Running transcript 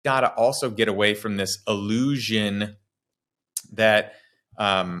got to also get away from this illusion that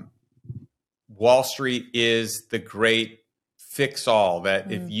Wall Street is the great fix-all,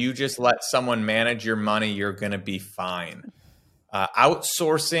 that if you just let someone manage your money, you're going to be fine.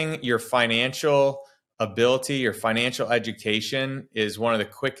 Outsourcing your financial ability, your financial education is one of the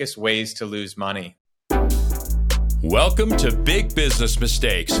quickest ways to lose money. Welcome to Big Business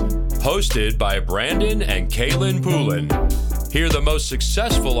Mistakes, hosted by Brandon and Kaylin Poulin. Here, the most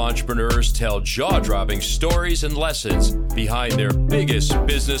successful entrepreneurs tell jaw-dropping stories and lessons behind their biggest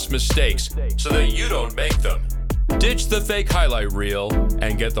business mistakes so that you don't make them. Ditch the fake highlight reel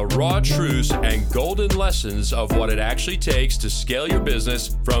and get the raw truths and golden lessons of what it actually takes to scale your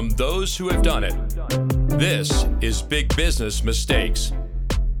business from those who have done it. This is Big Business Mistakes.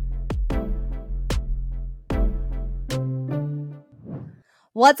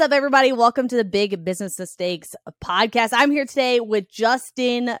 What's up, everybody? Welcome to the Big Business Mistakes podcast. I'm here today with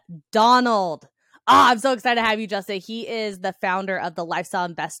Justin Donald. I'm so excited to have you, Justin. He is the founder of The Lifestyle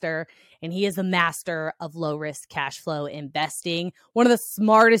Investor, and he is a master of low-risk cash flow investing. One of the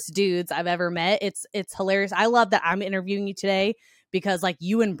smartest dudes I've ever met. It's hilarious. I love that I'm interviewing you today because, like,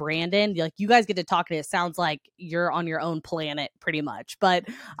 you and Brandon, like, you guys get to talk, and it sounds like you're on your own planet pretty much. But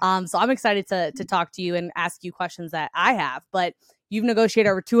so I'm excited to talk to you and ask you questions that I have. But you've negotiated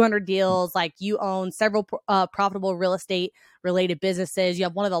over 200 deals. Like, you own several profitable real estate related businesses. You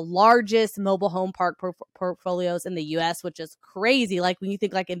have one of the largest mobile home park portfolios in the US, which is crazy. Like, when you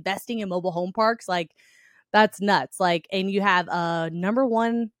think like investing in mobile home parks, like, that's nuts. Like, and you have a number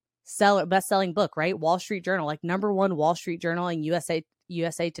one best-selling book, right? Wall Street Journal, like number one Wall Street Journal and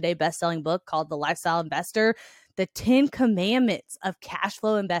USA Today best-selling book called The Lifestyle Investor. The 10 commandments of cash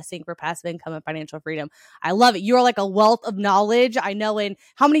flow investing for passive income and financial freedom. I love it. You are like a wealth of knowledge. I know. In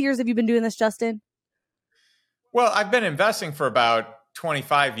how many years have you been doing this, Justin? Well, I've been investing for about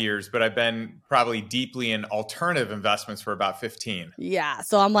 25 years, but I've been probably deeply in alternative investments for about 15. Yeah.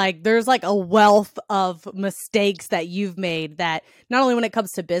 So I'm like, there's like a wealth of mistakes that you've made that not only when it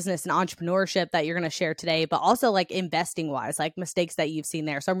comes to business and entrepreneurship that you're going to share today, but also like investing wise, like mistakes that you've seen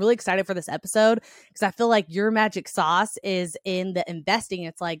there. So I'm really excited for this episode because I feel like your magic sauce is in the investing.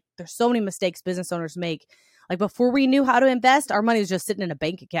 It's like, there's so many mistakes business owners make. Like, before we knew how to invest, our money was just sitting in a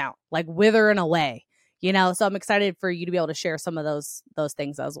bank account, like withering away. You know, so I'm excited for you to be able to share some of those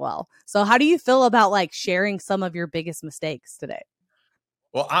things as well. So how do you feel about like sharing some of your biggest mistakes today?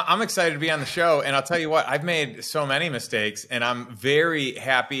 Well, I'm excited to be on the show. And I'll tell you what, I've made so many mistakes and I'm very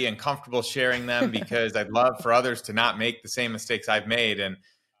happy and comfortable sharing them because I'd love for others to not make the same mistakes I've made. And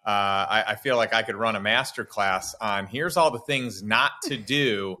I feel like I could run a masterclass on here's all the things not to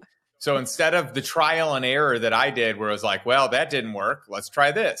do. So instead of the trial and error that I did, where it was like, well, that didn't work, let's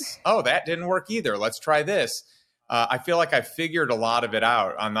try this. Oh, that didn't work either, let's try this. I feel like I figured a lot of it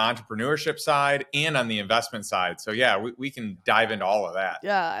out on the entrepreneurship side and on the investment side. So yeah, we can dive into all of that.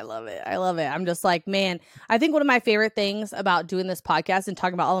 Yeah, I love it. I love it. I'm just like, man, I think one of my favorite things about doing this podcast and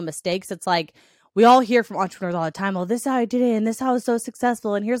talking about all the mistakes, it's like, we all hear from entrepreneurs all the time, oh, this is how I did it, and this is how I was so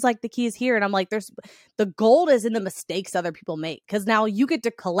successful, and here's like the keys here. And I'm like, the gold is in the mistakes other people make, because now you get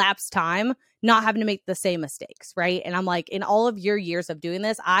to collapse time, not having to make the same mistakes, right? And I'm like, in all of your years of doing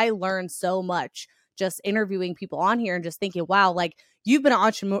this, I learned so much just interviewing people on here and just thinking, wow, like, you've been an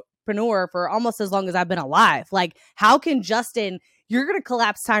entrepreneur for almost as long as I've been alive. Like, how can Justin, you're going to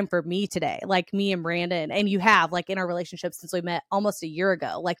collapse time for me today, like me and Brandon, and you have, like, in our relationship since we met almost a year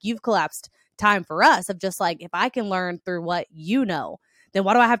ago, like, you've collapsed time for us of just like, if I can learn through what you know, then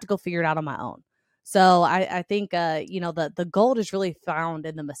why do I have to go figure it out on my own? So I think, the gold is really found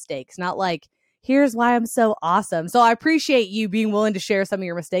in the mistakes, not like, here's why I'm so awesome. So I appreciate you being willing to share some of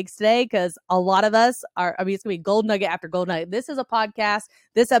your mistakes today, because a lot of us are, I mean, it's going to be gold nugget after gold nugget. This is a podcast.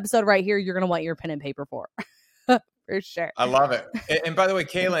 This episode right here, you're going to want your pen and paper for. For sure. I love it. And by the way,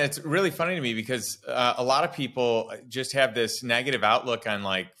 Kaylin, it's really funny to me because a lot of people just have this negative outlook on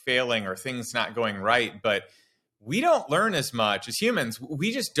like failing or things not going right. But we don't learn as much as humans.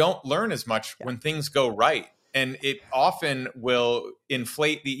 We just don't learn as much when things go right. And it often will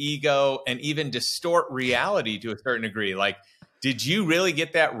inflate the ego and even distort reality to a certain degree. Like, did you really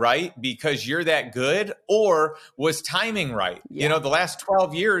get that right because you're that good, or was timing right? Yeah. You know, the last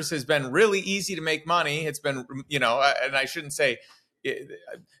 12 years has been really easy to make money. It's been, and I shouldn't say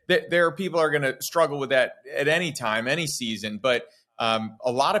there are people who are going to struggle with that at any time, any season. But a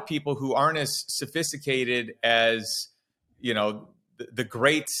lot of people who aren't as sophisticated as, the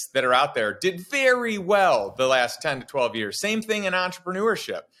greats that are out there did very well the last 10 to 12 years. Same thing in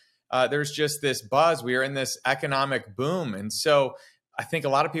entrepreneurship. There's just this buzz. We are in this economic boom. And so I think a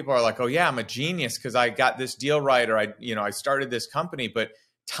lot of people are like, oh yeah, I'm a genius because I got this deal right. Or I started this company. But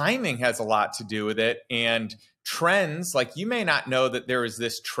timing has a lot to do with it. And trends, like you may not know that there is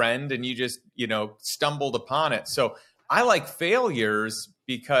this trend and you just, stumbled upon it. So I like failures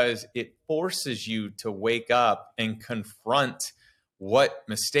because it forces you to wake up and confront what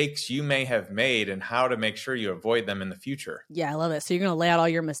mistakes you may have made and how to make sure you avoid them in the future. Yeah, I love it. So you're going to lay out all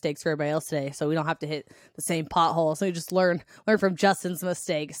your mistakes for everybody else today, so we don't have to hit the same pothole. So you just learn from Justin's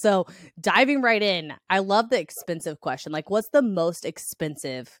mistakes. So diving right in, I love the expensive question. Like, what's the most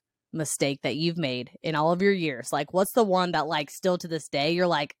expensive mistake that you've made in all of your years? Like, what's the one that like still to this day you're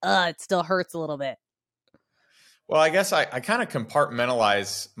like, it still hurts a little bit? Well, I guess I kind of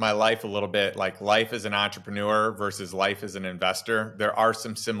compartmentalize my life a little bit, like life as an entrepreneur versus life as an investor. There are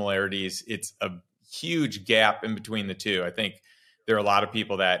some similarities. It's a huge gap in between the two. I think there are a lot of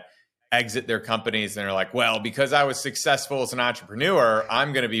people that exit their companies and they're like, well, because I was successful as an entrepreneur,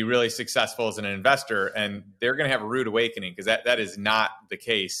 I'm going to be really successful as an investor. And they're going to have a rude awakening, because that is not the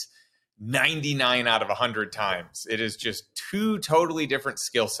case 99 out of 100 times. It is just two totally different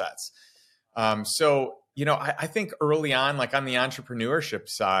skill sets. I think early on, like on the entrepreneurship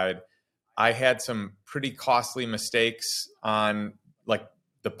side, I had some pretty costly mistakes on like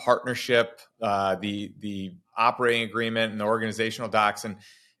the partnership, the operating agreement and the organizational docs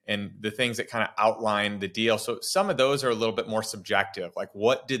and the things that kind of outline the deal. So some of those are a little bit more subjective. Like,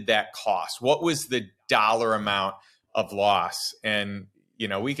 what did that cost? What was the dollar amount of loss? And,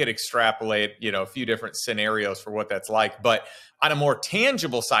 we could extrapolate, a few different scenarios for what that's like. But on a more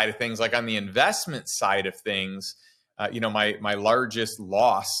tangible side of things, like on the investment side of things, my largest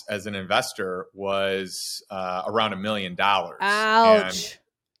loss as an investor was around $1 million. Ouch. And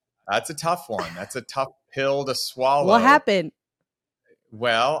that's a tough one. That's a tough pill to swallow. What happened?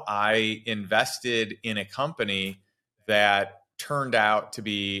 Well, I invested in a company that turned out to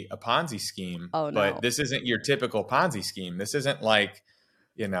be a Ponzi scheme. Oh, no. But this isn't your typical Ponzi scheme. This isn't like,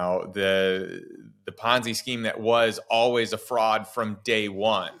 the Ponzi scheme that was always a fraud from day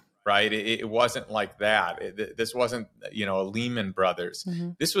one, right? It wasn't like that. This wasn't, a Lehman Brothers.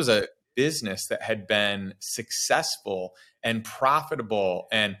 Mm-hmm. This was a business that had been successful and profitable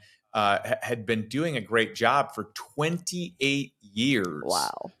and had been doing a great job for 28 years.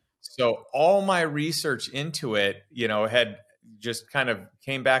 Wow. So all my research into it, had just kind of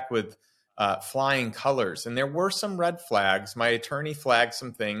came back with flying colors. And there were some red flags. My attorney flagged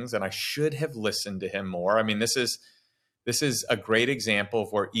some things, and I should have listened to him more. I mean, this is a great example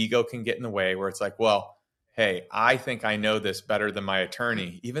of where ego can get in the way, where it's like, well, hey, I think I know this better than my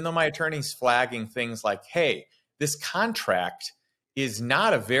attorney, even though my attorney's flagging things like, hey, this contract is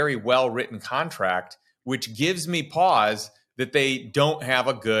not a very well-written contract, which gives me pause that they don't have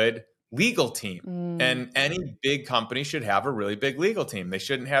a good legal team. And any big company should have a really big legal team. They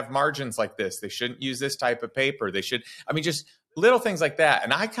shouldn't have margins like this. They shouldn't use this type of paper. Just little things like that.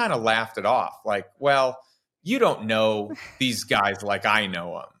 And I kind of laughed it off. Like, well, you don't know these guys like I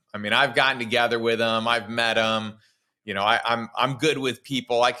know them. I mean, I've gotten together with them. I've met them. I'm good with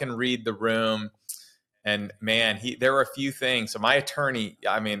people. I can read the room. And man, there were a few things. So my attorney,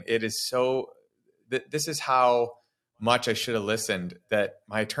 it is so, this is how much I should have listened, that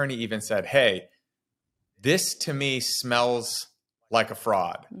my attorney even said, hey, this to me smells like a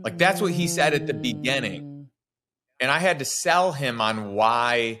fraud. Like, that's what he said at the beginning. And I had to sell him on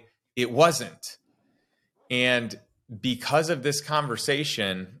why it wasn't. And because of this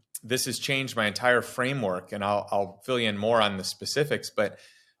conversation, this has changed my entire framework, and I'll fill you in more on the specifics, but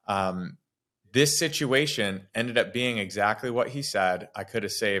this situation ended up being exactly what he said. I could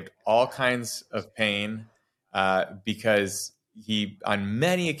have saved all kinds of pain, because he, on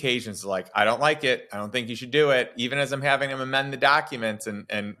many occasions, is like, I don't like it. I don't think you should do it. Even as I'm having him amend the documents and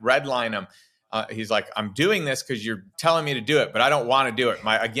redline them, he's like, I'm doing this because you're telling me to do it, but I don't want to do it.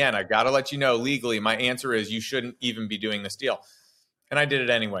 Again, I got to let you know legally, my answer is you shouldn't even be doing this deal. And I did it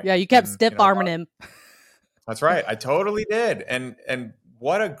anyway. Yeah, you kept stiff arming him. That's right. I totally did. And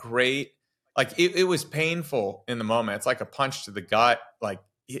what a great, like, it was painful in the moment. It's like a punch to the gut. Like,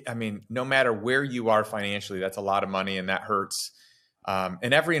 no matter where you are financially, that's a lot of money and that hurts.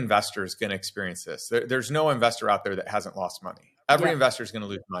 And every investor is going to experience this. There's no investor out there that hasn't lost money. Every investor is going to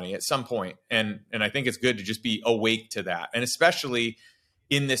lose money at some point. And I think it's good to just be awake to that. And especially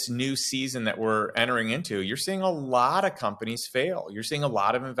in this new season that we're entering into, you're seeing a lot of companies fail. You're seeing a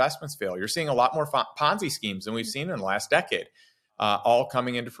lot of investments fail. You're seeing a lot more Ponzi schemes than we've seen in the last decade, all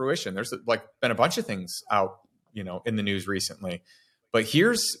coming into fruition. There's been a bunch of things out, in the news recently. But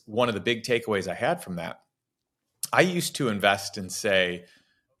here's one of the big takeaways I had from that. I used to invest and say,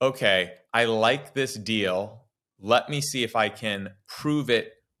 okay, I like this deal. Let me see if I can prove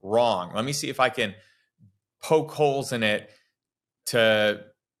it wrong. Let me see if I can poke holes in it to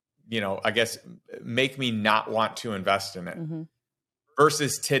I guess, make me not want to invest in it. Mm-hmm.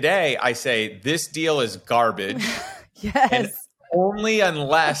 Versus today, I say, this deal is garbage. Yes. And only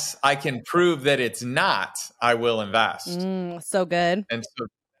unless I can prove that it's not, I will invest. So good. And so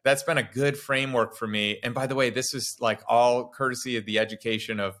that's been a good framework for me. And by the way, this is like all courtesy of the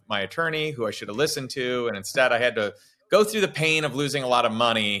education of my attorney, who I should have listened to. And instead, I had to go through the pain of losing a lot of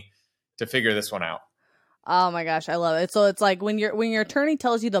money to figure this one out. Oh my gosh, I love it. So it's like when your attorney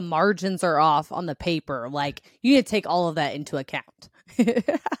tells you the margins are off on the paper, like you need to take all of that into account.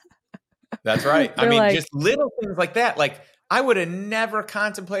 That's right. I mean, like, just little things like that. Like I would have never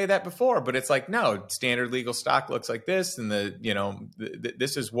contemplated that before, but it's like, no, standard legal stock looks like this. And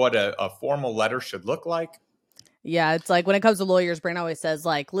this is what a formal letter should look like. Yeah. It's like when it comes to lawyers, Brandon always says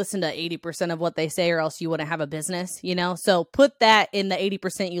like, listen to 80% of what they say or else you wouldn't have a business, So put that in the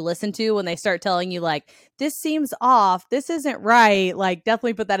 80% you listen to when they start telling you like, this seems off, this isn't right. Like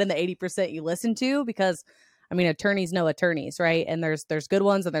definitely put that in the 80% you listen to, because I mean, attorneys know attorneys, right? And there's good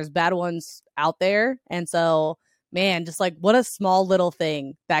ones and there's bad ones out there. And so, man, just like what a small little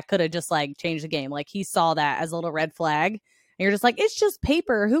thing that could have just like changed the game. Like he saw that as a little red flag and you're just like, it's just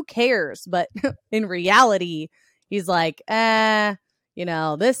paper. Who cares? But in reality, he's like,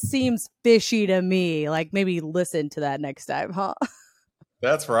 this seems fishy to me. Like maybe listen to that next time, huh?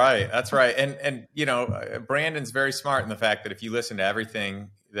 That's right. That's right. And Brandon's very smart in the fact that if you listen to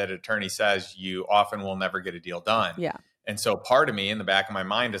everything that an attorney says, you often will never get a deal done. Yeah. And so part of me in the back of my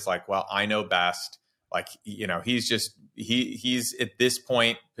mind is like, well, I know best. Like, he's at this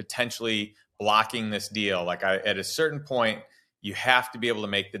point potentially blocking this deal. Like at a certain point, you have to be able to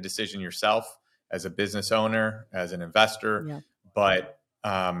make the decision yourself as a business owner, as an investor. Yeah. But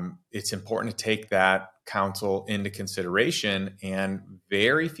it's important to take that counsel into consideration. And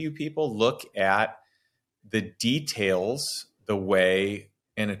very few people look at the details the way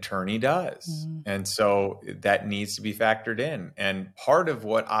an attorney does. Mm. And so that needs to be factored in. And part of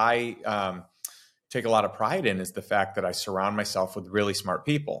what I take a lot of pride in is the fact that I surround myself with really smart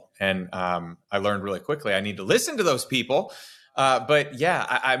people. And I learned really quickly, I need to listen to those people. But yeah,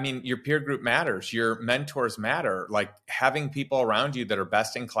 I mean, your peer group matters. Your mentors matter. Like having people around you that are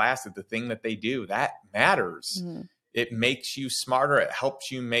best in class at the thing that they do, that matters. Mm-hmm. It makes you smarter. It helps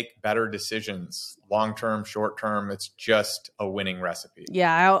you make better decisions, long-term, short-term. It's just a winning recipe.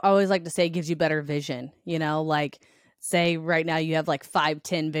 Yeah. I always like to say it gives you better vision, like say right now you have like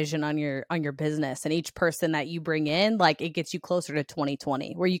 5-10 vision on your business, and each person that you bring in, like it gets you closer to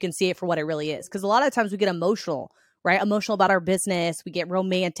 2020 where you can see it for what it really is. Cause a lot of times we get emotional, right? Emotional about our business. We get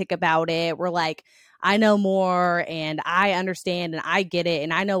romantic about it. We're like, I know more and I understand and I get it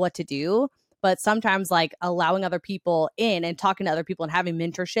and I know what to do. But sometimes like allowing other people in and talking to other people and having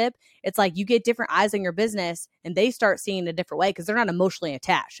mentorship, it's like you get different eyes on your business and they start seeing it a different way because they're not emotionally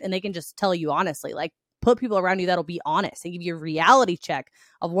attached and they can just tell you honestly, like put people around you that'll be honest and give you a reality check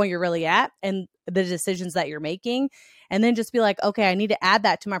of where you're really at and the decisions that you're making. And then just be like, okay, I need to add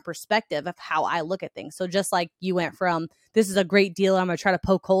that to my perspective of how I look at things. So just like you went from, this is a great deal, I'm going to try to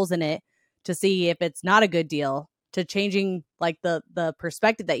poke holes in it to see if it's not a good deal, to changing like the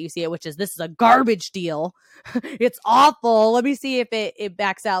perspective that you see it, which is this is a garbage deal. It's awful. Let me see if it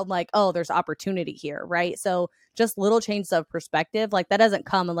backs out like, oh, there's opportunity here, right? So just little changes of perspective, like that doesn't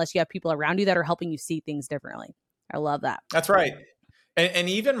come unless you have people around you that are helping you see things differently. I love that. That's right. And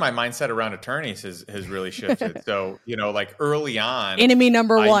even my mindset around attorneys has really shifted. So, like early on. Enemy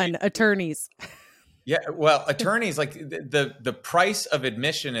number one, attorneys. Yeah. Well, attorneys, like the price of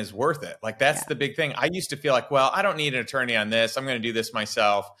admission is worth it. Like that's the big thing. I used to feel like, well, I don't need an attorney on this. I'm going to do this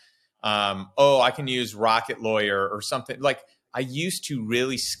myself. I can use Rocket Lawyer or something. Like I used to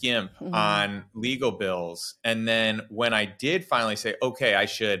really skimp on legal bills. And then when I did finally say, okay, I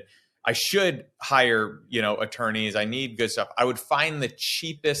should hire, attorneys. I need good stuff. I would find the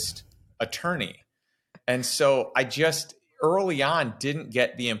cheapest attorney. And so I just early on didn't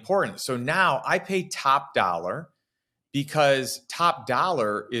get the importance. So now I pay top dollar because top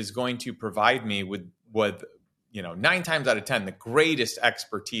dollar is going to provide me with 9 times out of 10, the greatest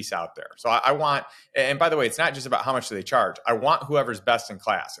expertise out there. So I want, and by the way, it's not just about how much do they charge. I want whoever's best in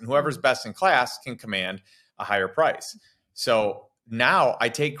class, and whoever's best in class can command a higher price. So now I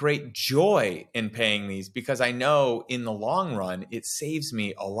take great joy in paying these because I know in the long run, it saves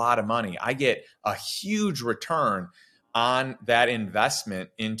me a lot of money. I get a huge return on that investment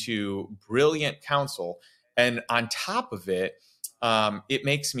into brilliant counsel. And on top of it, it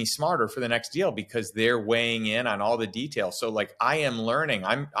makes me smarter for the next deal because they're weighing in on all the details. So like I am learning,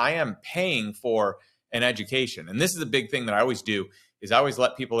 I am paying for an education. And this is a big thing that I always do is I always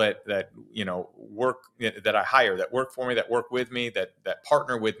let people that work, that I hire, that work for me, that work with me, that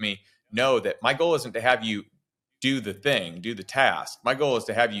partner with me, know that my goal isn't to have you do the thing, do the task. My goal is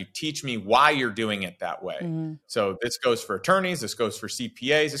to have you teach me why you're doing it that way. Mm-hmm. So this goes for attorneys, this goes for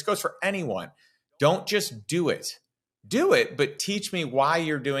CPAs, this goes for anyone. Don't just do it. Do it, but teach me why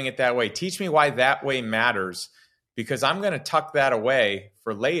you're doing it that way. Teach me why that way matters, because I'm going to tuck that away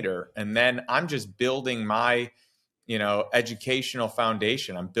for later. And then I'm just building my, educational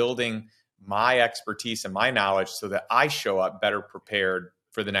foundation. I'm building my expertise and my knowledge so that I show up better prepared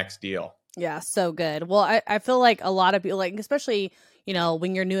for the next deal. Yeah, so good. Well, I feel like a lot of people, like, especially,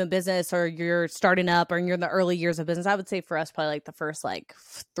 when you're new in business or you're starting up or you're in the early years of business, I would say for us, probably like the first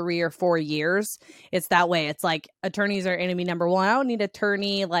 3 or 4 years, it's that way. It's like attorneys are enemy number one. I don't need an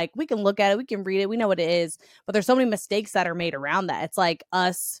attorney. Like, we can look at it, we can read it, we know what it is, but there's so many mistakes that are made around that. It's like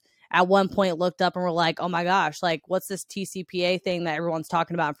us at one point looked up and we're like, oh my gosh, like, what's this TCPA thing that everyone's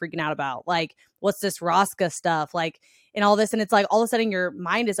talking about and freaking out about? Like, what's this ROSCA stuff? Like, and all this. And it's like, all of a sudden your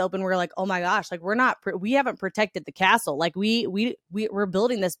mind is open. We're like, oh my gosh, like, we haven't protected the castle. Like we're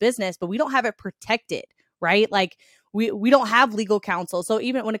building this business, but we don't have it protected, right? Like we don't have legal counsel. So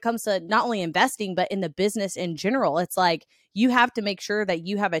even when it comes to not only investing, but in the business in general, it's like, you have to make sure that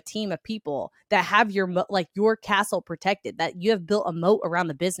you have a team of people that have your castle protected, that you have built a moat around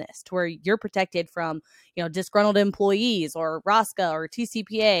the business to where you're protected from, disgruntled employees or ROSCA or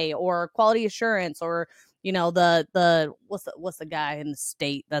TCPA or quality assurance or, the what's the guy in the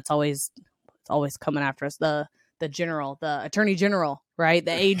state that's always coming after us, the attorney general, right?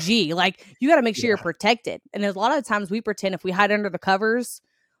 The AG. Like, you got to make sure you're protected. And there's a lot of times we pretend if we hide under the covers,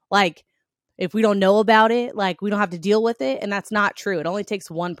 like, if we don't know about it, like, we don't have to deal with it. And that's not true. It only takes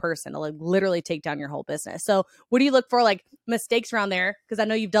one person to literally take down your whole business. So what do you look for, like, mistakes around there? Because I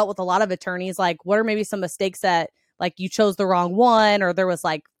know you've dealt with a lot of attorneys. Like, what are maybe some mistakes that, like, you chose the wrong one, or there was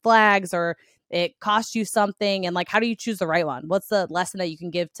like flags, or it cost you something? And like, how do you choose the right one? What's the lesson that you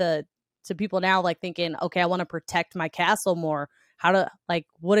can give to people now, like, thinking, okay, I want to protect my castle more?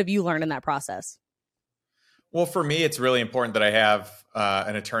 What have you learned in that process? Well, for me, it's really important that I have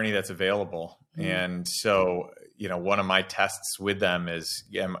an attorney that's available. Mm-hmm. And so, one of my tests with them is,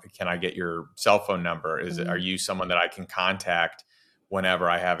 can I get your cell phone number? Are you someone that I can contact whenever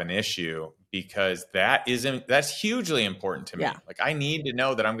I have an issue? Because that's hugely important to me. Yeah. Like, I need to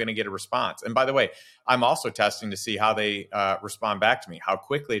know that I'm going to get a response. And by the way, I'm also testing to see how they respond back to me. How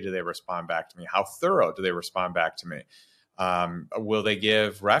quickly do they respond back to me? How thorough do they respond back to me? Will they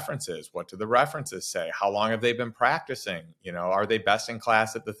give references? What do the references say? How long have they been practicing? Are they best in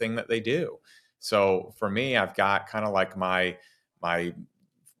class at the thing that they do? So for me, I've got kind of like my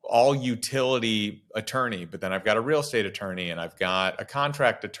all utility attorney, but then I've got a real estate attorney, and I've got a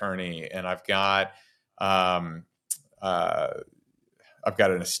contract attorney, and I've got an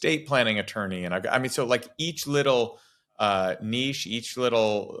estate planning attorney, and so like each little niche, each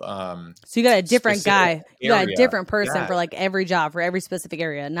little so you got a different guy, you got a different person. Yeah. For like every job, for every specific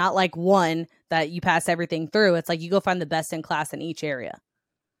area, not like one that you pass everything through. It's like you go find the best in class in each area.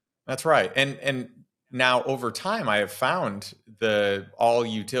 That's right. And now over time, I have found the all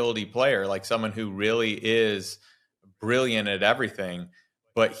utility player, like someone who really is brilliant at everything.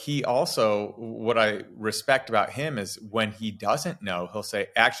 But he also, what I respect about him is when he doesn't know, he'll say,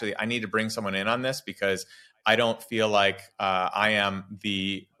 actually, I need to bring someone in on this because I don't feel like I am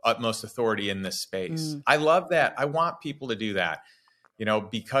the utmost authority in this space. I love that. I want people to do that,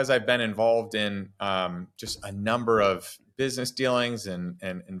 because I've been involved in just a number of business dealings and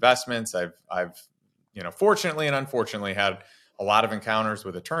investments. I've fortunately and unfortunately had a lot of encounters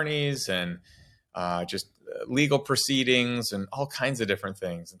with attorneys and just legal proceedings and all kinds of different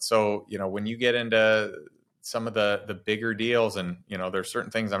things. And so, when you get into some of the bigger deals, and, there's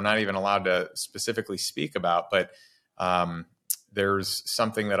certain things I'm not even allowed to specifically speak about, but there's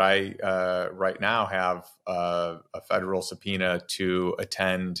something that I right now have a federal subpoena to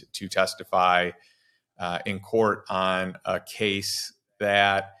attend to testify in court on a case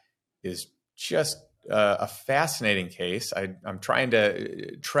that is just a fascinating case. I'm trying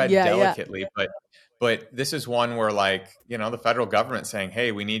to tread delicately, but this is one where, like, the federal government saying,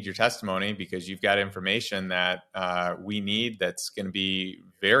 hey, we need your testimony because you've got information that we need that's going to be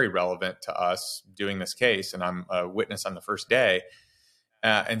very relevant to us doing this case. And I'm a witness on the first day.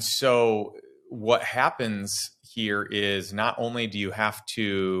 And so what happens here is not only do you have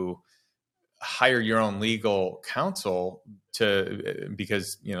to hire your own legal counsel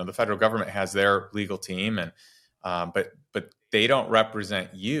because the federal government has their legal team, and but they don't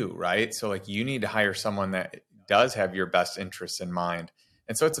represent you, right? So like you need to hire someone that does have your best interests in mind.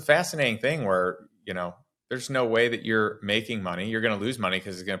 And so it's a fascinating thing where there's no way that you're making money. You're going to lose money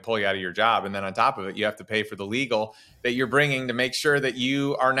because it's going to pull you out of your job. And then on top of it, you have to pay for the legal that you're bringing to make sure that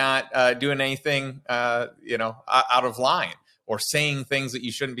you are not doing anything, out of line or saying things that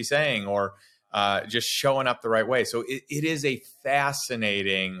you shouldn't be saying or just showing up the right way. So it is a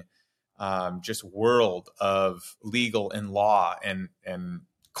fascinating just world of legal and law and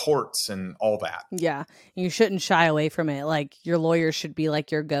courts and all that. Yeah. You shouldn't shy away from it. Like your lawyer should be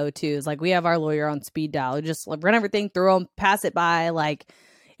like your go-tos. Like we have our lawyer on speed dial. Just like, run everything through them, pass it by. Like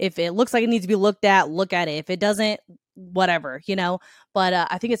if it looks like it needs to be looked at, look at it. If it doesn't, whatever, but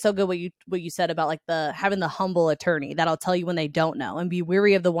I think it's so good what you said about like having the humble attorney that'll tell you when they don't know, and be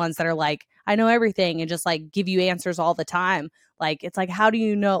weary of the ones that are like, I know everything, and just like give you answers all the time. Like, it's like, how do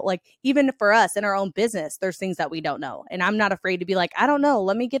you know? Like, even for us in our own business, there's things that we don't know. And I'm not afraid to be like, I don't know.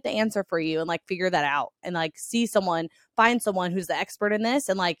 Let me get the answer for you and like figure that out and like find someone who's the expert in this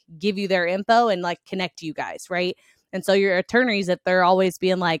and like give you their info and like connect you guys. Right. And so your attorneys, if they're always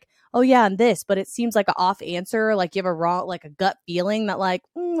being like, oh yeah, and this, but it seems like an off answer, like you have a gut feeling that like,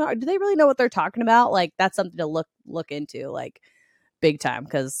 do they really know what they're talking about? Like that's something to look into, like big time,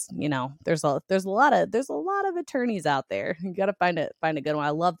 because there's a lot of attorneys out there. You got to find a good one. I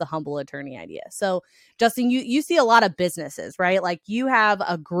love the humble attorney idea. So Justin, you see a lot of businesses, right? Like you have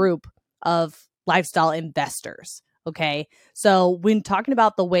a group of lifestyle investors. Okay. So when talking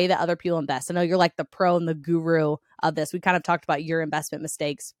about the way that other people invest, I know you're like the pro and the guru of this. We kind of talked about your investment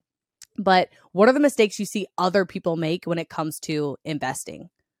mistakes, but what are the mistakes you see other people make when it comes to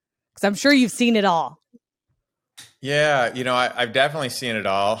investing? Because I'm sure you've seen it all. Yeah, I've definitely seen it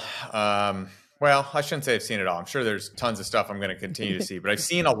all. Well, I shouldn't say I've seen it all. I'm sure there's tons of stuff I'm going to continue to see, but I've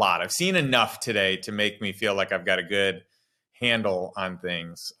seen a lot. I've seen enough today to make me feel like I've got a good handle on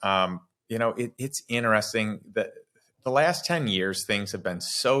things. It's interesting that the last 10 years, things have been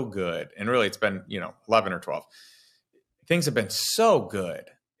so good. And really, it's been, 11 or 12. Things have been so good.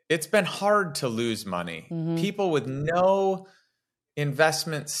 It's been hard to lose money. Mm-hmm. People with no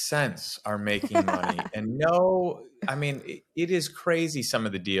investment sense are making money. And it is crazy, some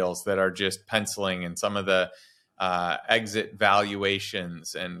of the deals that are just penciling and some of the exit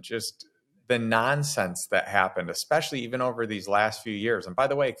valuations and just the nonsense that happened, especially even over these last few years. And by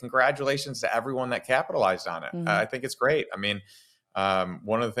the way, congratulations to everyone that capitalized on it. Mm-hmm. I think it's great.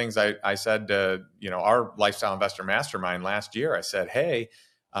 One of the things I said to, our lifestyle investor mastermind last year, I said, hey,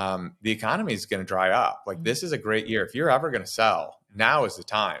 the economy is going to dry up. Like, this is a great year. If you're ever going to sell, now is the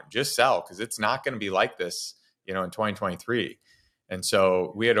time. Just sell, because it's not going to be like this, in 2023. And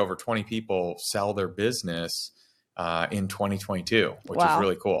so we had over 20 people sell their business in 2022, which is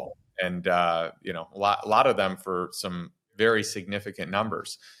really cool. And, a lot of them for some very significant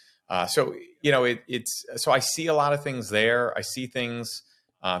numbers. So I see a lot of things there. I see things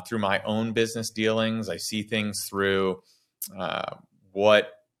through my own business dealings. I see things through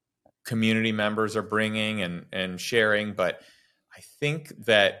what community members are bringing and sharing. But I think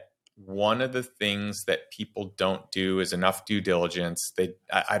that one of the things that people don't do is enough due diligence.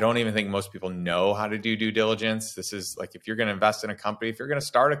 I don't even think most people know how to do due diligence. This is like, if you're going to invest in a company, if you're going to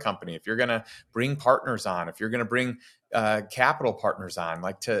start a company, if you're going to bring partners on, if you're going to bring capital partners on,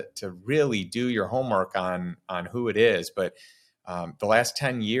 like to really do your homework on who it is. But the last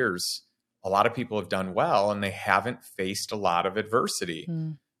 10 years, a lot of people have done well and they haven't faced a lot of adversity.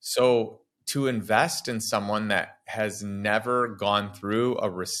 Mm. So to invest in someone that has never gone through a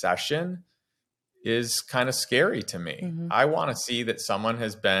recession is kind of scary to me. Mm-hmm. I want to see that someone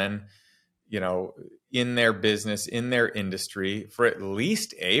has been, in their business, in their industry for at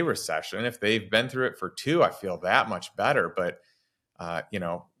least a recession. If they've been through it for two, I feel that much better. But,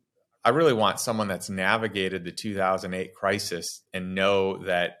 I really want someone that's navigated the 2008 crisis and know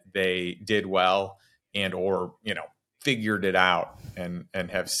that they did well or figured it out and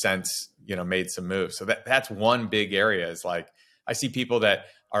have since, made some moves. So that's one big area, is like, I see people that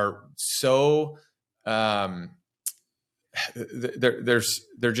are so, they're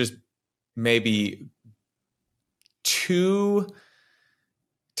just maybe too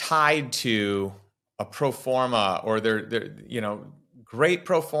tied to a pro forma, or they're great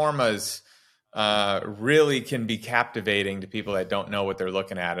pro formas really can be captivating to people that don't know what they're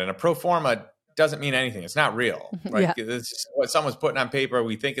looking at. And a pro forma doesn't mean anything. It's not real. Right? Yeah. It's just what someone's putting on paper.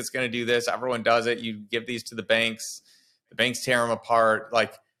 We think it's going to do this. Everyone does it. You give these to the banks tear them apart.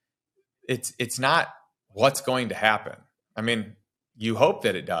 Like, it's not what's going to happen. You hope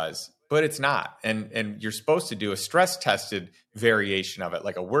that it does, but it's not. And you're supposed to do a stress tested variation of it,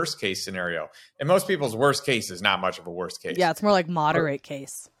 like a worst case scenario. And most people's worst case is not much of a worst case. Yeah. It's more like moderate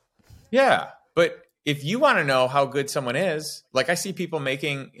case. Yeah. But if you want to know how good someone is, like I see people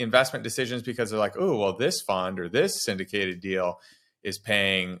making investment decisions because they're like, oh, well, this fund or this syndicated deal is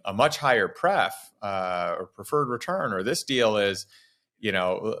paying a much higher pref or preferred return, or this deal is,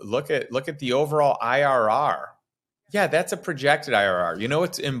 look at the overall IRR. Yeah, that's a projected IRR. You know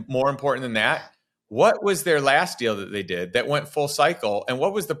what's more important than that? What was their last deal that they did that went full cycle? And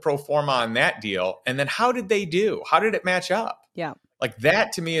what was the pro forma on that deal? And then how did they do? How did it match up? Yeah. Like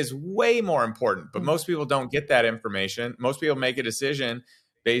that to me is way more important. But most people don't get that information. Most people make a decision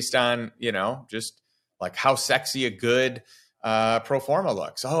based on, just like how sexy a good pro forma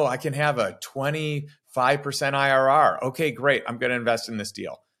looks. Oh, I can have a 25% IRR. Okay, great. I'm going to invest in this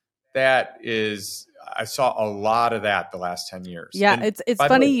deal. I saw a lot of that the last 10 years. Yeah, and it's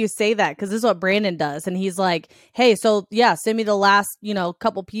funny you say that, because this is what Brandon does. And he's like, hey, so yeah, send me the last,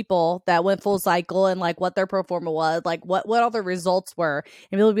 couple people that went full cycle and like what their pro forma was, like what all the results were.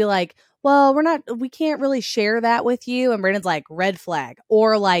 And people would be like, well, we can't really share that with you. And Brandon's like, red flag.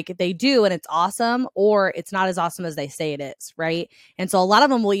 Or like they do and it's awesome, or it's not as awesome as they say it is, right? And so a lot of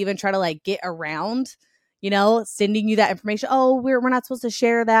them will even try to like get around sending you that information. Oh, we're not supposed to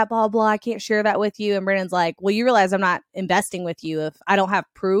share that, blah, blah. I can't share that with you. And Brandon's like, well, you realize I'm not investing with you if I don't have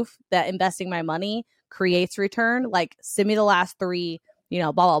proof that investing my money creates return. Like, send me the last 3,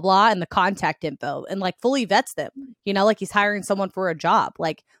 blah, blah, blah, and the contact info, and like fully vets them, like he's hiring someone for a job,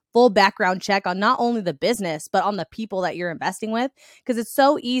 like full background check on not only the business, but on the people that you're investing with. Because it's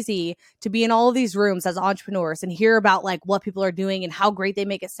so easy to be in all of these rooms as entrepreneurs and hear about like what people are doing and how great they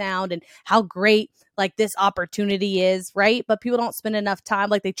make it sound and how great like this opportunity is, right? But people don't spend enough time.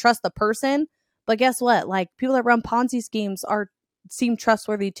 Like, they trust the person, but guess what? Like, people that run Ponzi schemes seem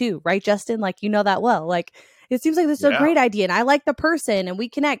trustworthy too, right, Justin? Like, that well. Like, it seems like this is a great idea and I like the person and we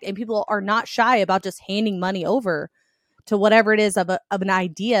connect, and people are not shy about just handing money over to whatever it is of an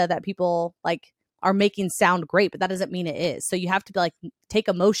idea that people like are making sound great, but that doesn't mean it is. So you have to like take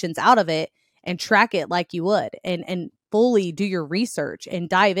emotions out of it and track it like you would, and fully do your research and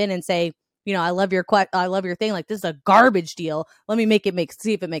dive in and say, I love your thing. Like, this is a garbage deal. Let me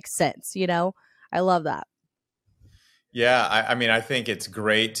see if it makes sense. I love that. Yeah. I think it's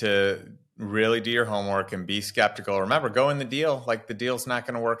great to really do your homework and be skeptical. Remember, go in the deal. Like, the deal's not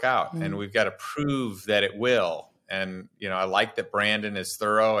going to work out, and we've got to prove that it will. And, I like that Brandon is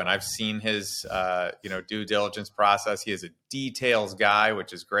thorough, and I've seen his, due diligence process. He is a details guy,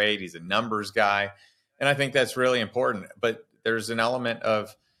 which is great. He's a numbers guy. And I think that's really important. But there's an element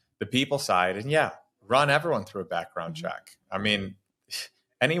of the people side. And yeah, run everyone through a background check. I mean,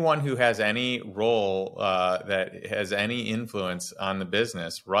 anyone who has any role that has any influence on the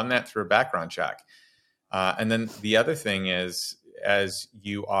business, run that through a background check. And then the other thing is, as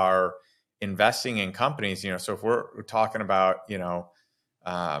you are investing in companies, so if we're talking about,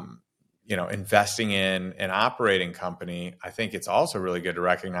 investing in an operating company, I think it's also really good to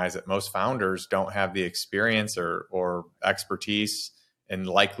recognize that most founders don't have the experience or expertise, and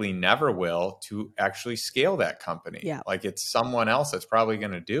likely never will, to actually scale that company. Yeah. Like, it's someone else that's probably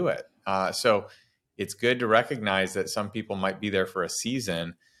going to do it. So it's good to recognize that some people might be there for a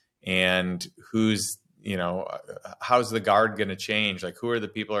season, and how's the guard going to change? Like, who are the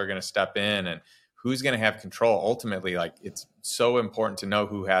people who are going to step in, and who's going to have control? Ultimately, like, it's so important to know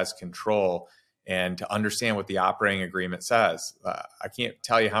who has control and to understand what the operating agreement says. I can't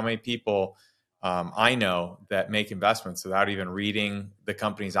tell you how many people I know that make investments without even reading the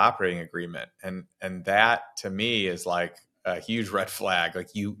company's operating agreement. And that to me is like a huge red flag.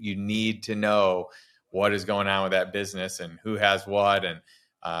 Like, you need to know what is going on with that business and who has what, and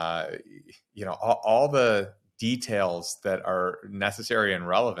all the details that are necessary and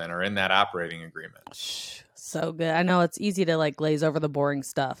relevant are in that operating agreement. So good. I know it's easy to like glaze over the boring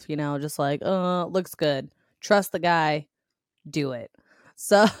stuff, just like, oh, it looks good. Trust the guy, do it.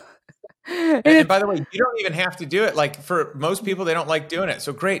 So and by the way, you don't even have to do it. Like, for most people, they don't like doing it.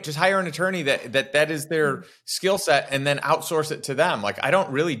 So great, just hire an attorney that is their skill set, and then outsource it to them. Like, I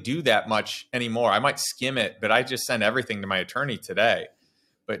don't really do that much anymore. I might skim it, but I just send everything to my attorney today.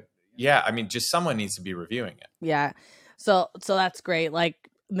 But yeah, just someone needs to be reviewing it. Yeah. So that's great. Like,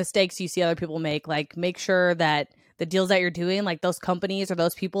 mistakes you see other people make, like, make sure that the deals that you're doing, like, those companies or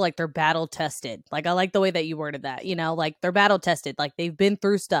those people, like, they're battle tested. Like, I like the way that you worded that, like, they're battle tested. Like, they've been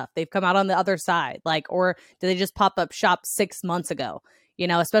through stuff. They've come out on the other side. Like, or did they just pop up shop 6 months ago?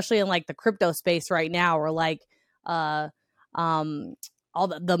 Especially in like the crypto space right now, or like, all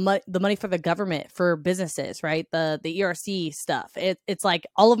the money for the government for businesses, right? The ERC stuff. It's like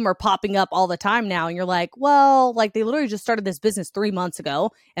all of them are popping up all the time now. And you're like, well, like, they literally just started this business 3 months ago,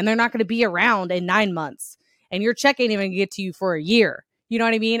 and they're not going to be around in 9 months. And your check ain't even going to get to you for a year. You know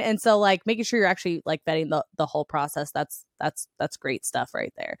what I mean? And so like making sure you're actually like vetting the whole process. That's great stuff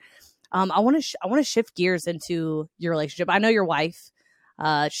right there. I want to shift gears into your relationship. I know your wife.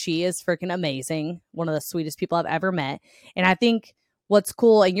 She is freaking amazing. One of the sweetest people I've ever met. And I think what's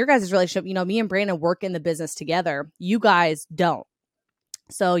cool in your guys' relationship, you know, me and Brandon work in the business together. You guys don't.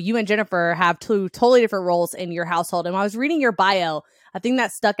 So you and Jennifer have two totally different roles in your household. And when I was reading your bio, a thing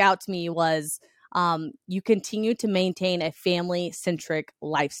that stuck out to me was you continue to maintain a family-centric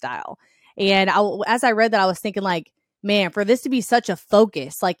lifestyle. And as I read that, I was thinking like, man, for this to be such a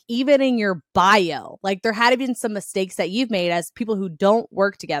focus, like even in your bio, like there had to been some mistakes that you've made as people who don't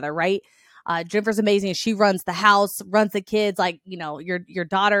work together, right? Jennifer's amazing. She runs the house, runs the kids, like, you know, your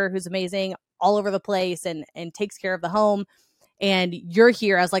daughter who's amazing all over the place and takes care of the home. And you're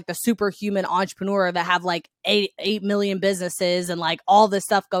here as like the superhuman entrepreneur that have like 8 million businesses and like all this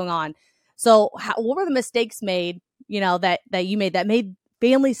stuff going on. So what were the mistakes made, you know, that you made that made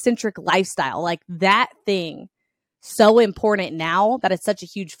family-centric lifestyle, like that thing, so important now that it's such a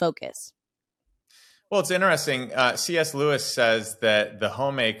huge focus? Well, it's interesting. C.S. Lewis says that the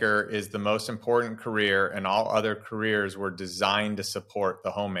homemaker is the most important career and all other careers were designed to support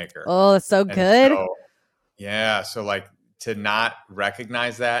the homemaker. Oh, that's so good. So like to not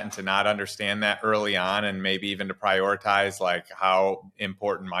recognize that and to not understand that early on and maybe even to prioritize like how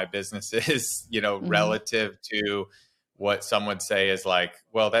important my business is, you know, relative to what some would say is like,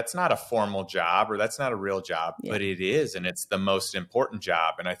 well, that's not a formal job or that's not a real job, but it is. And it's the most important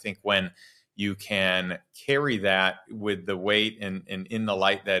job. And I think when you can carry that with the weight and in the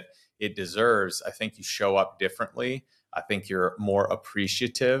light that it deserves, I think you show up differently. I think you're more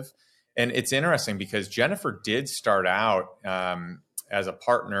appreciative. And it's interesting because Jennifer did start out as a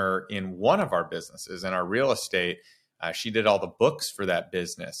partner in one of our businesses in our real estate. She did all the books for that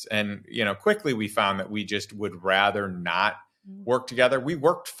business. And, you know, quickly we found that we just would rather not work together. We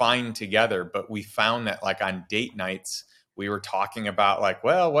worked fine together, but we found that like on date nights, we were talking about like,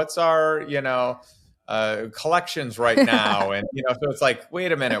 well, what's our, you know, collections right now? And, you know, so it's like,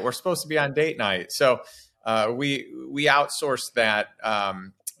 wait a minute, we're supposed to be on date night. So we outsourced that.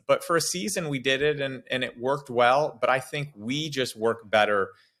 But for a season we did it and it worked well. But I think we just work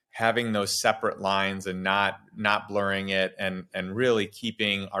better having those separate lines and not blurring it and really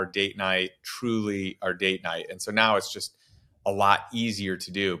keeping our date night truly our date night. And so now it's just a lot easier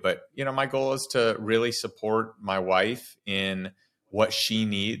to do. But, you know, my goal is to really support my wife in what she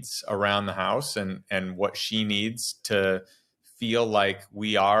needs around the house and what she needs to feel like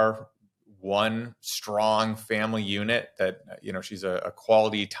we are one strong family unit that, you know, she's a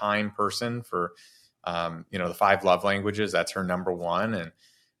quality time person for, you know, the 5 love languages. That's her number one.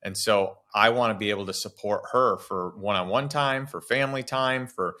 And so I want to be able to support her for one-on-one time, for family time,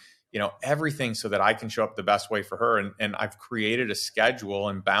 for, you know, everything so that I can show up the best way for her. And I've created a schedule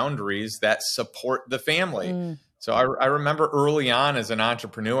and boundaries that support the family. So I remember early on as an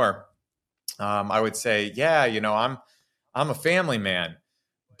entrepreneur, I would say, yeah, you know, I'm a family man.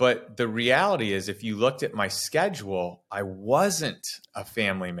 But the reality is, if you looked at my schedule, I wasn't a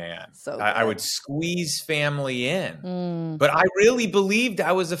family man. So I would squeeze family in, but I really believed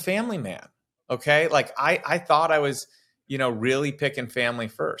I was a family man. Okay. Like I thought I was, you know, really picking family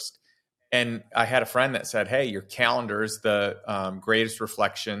first. And I had a friend that said, hey, your calendar is the greatest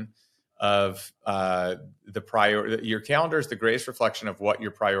reflection of your calendar is the greatest reflection of what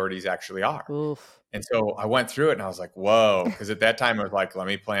your priorities actually are. Oof. And so I went through it and I was like, whoa, because at that time I was like, let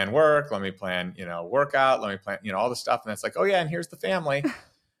me plan work, let me plan, you know, workout, let me plan, you know, all the stuff. And it's like, oh yeah, and here's the family.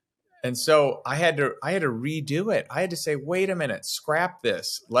 And so I had to redo it. I had to say, wait a minute, scrap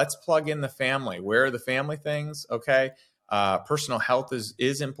this. Let's plug in the family. Where are the family things? Okay. Personal health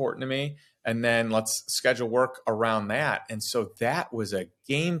is important to me. And then let's schedule work around that. And so that was a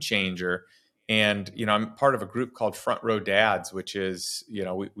game changer. And, you know, I'm part of a group called Front Row Dads, which is, you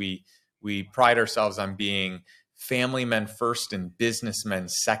know, we pride ourselves on being family men first and businessmen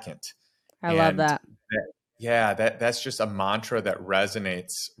second. I love that. That's just a mantra that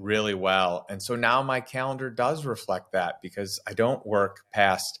resonates really well. And so now my calendar does reflect that because I don't work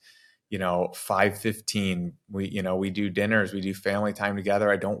past, you know, 5:15. We do dinners, we do family time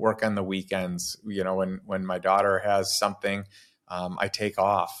together. I don't work on the weekends. You know, when my daughter has something, I take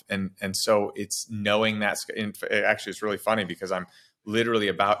off. And so it's knowing that. Actually, it's really funny because I'm literally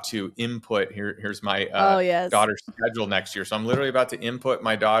about to input here's my daughter's schedule next year. So I'm literally about to input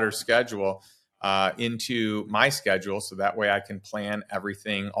my daughter's schedule into my schedule. So that way I can plan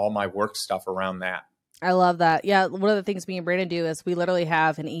everything, all my work stuff around that. I love that. Yeah. One of the things me and Brandon do is we literally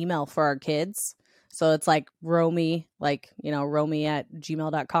have an email for our kids. So it's like Romy, Romy at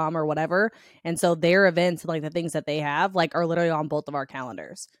gmail.com or whatever. And so their events, like the things that they have, like are literally on both of our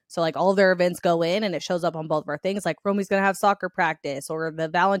calendars. So like all their events go in and it shows up on both of our things. Like Romy's going to have soccer practice or the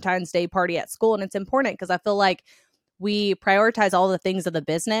Valentine's Day party at school. And it's important because I feel like we prioritize all the things of the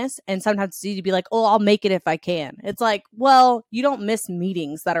business, and sometimes it's easy to be like, oh, I'll make it if I can. It's like, well, you don't miss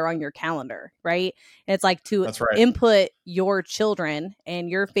meetings that are on your calendar, right? And it's like to input your children and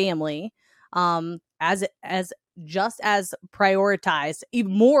your family as just as prioritized,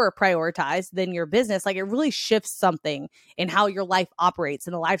 even more prioritized than your business. Like it really shifts something in how your life operates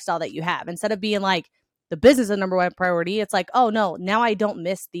and the lifestyle that you have. Instead of being like, the business is the number one priority, it's like, oh no, now I don't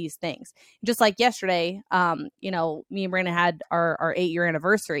miss these things. Just like yesterday, me and Brandon had our 8-year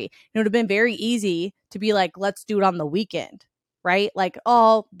anniversary. It would have been very easy to be like, let's do it on the weekend, right? Like,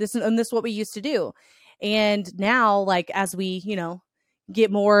 oh, this is what we used to do. And now, like, as we, get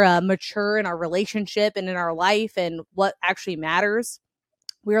more mature in our relationship and in our life and what actually matters,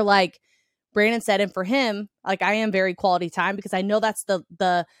 we're like, Brandon said, and for him, like I am very quality time because I know that's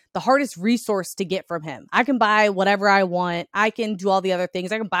the hardest resource to get from him. I can buy whatever I want. I can do all the other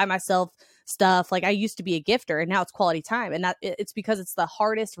things. I can buy myself stuff. Like I used to be a gifter and now it's quality time. And that it's because it's the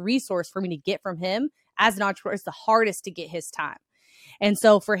hardest resource for me to get from him as an entrepreneur. It's the hardest to get his time. And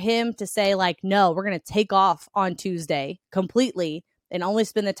so for him to say like, no, we're going to take off on Tuesday completely and only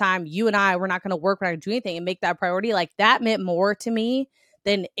spend the time you and we're not going to work, we're not going to do anything and make that priority. Like that meant more to me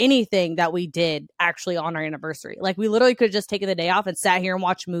than anything that we did actually on our anniversary. Like we literally could have just taken the day off and sat here and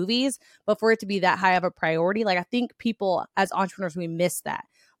watched movies, but for it to be that high of a priority, like I think people as entrepreneurs, we miss that.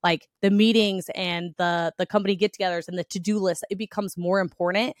 Like the meetings and the company get-togethers and the to-do list, it becomes more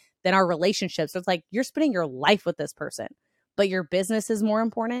important than our relationships. So it's like you're spending your life with this person, but your business is more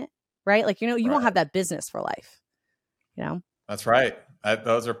important, right? Like, you won't have that business for life, That's right.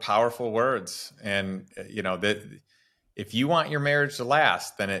 Those are powerful words. And, if you want your marriage to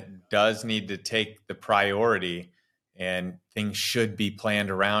last, then it does need to take the priority and things should be planned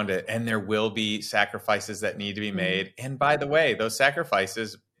around it. And there will be sacrifices that need to be made. And by the way, those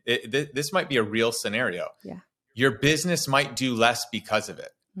sacrifices, this might be a real scenario. Yeah. Your business might do less because of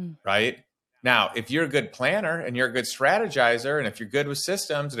it, right? Now, if you're a good planner and you're a good strategizer, and if you're good with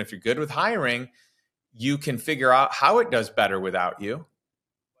systems and if you're good with hiring, you can figure out how it does better without you.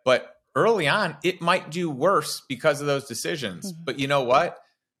 But early on, it might do worse because of those decisions. But you know what?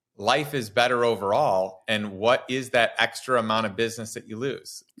 Life is better overall. And what is that extra amount of business that you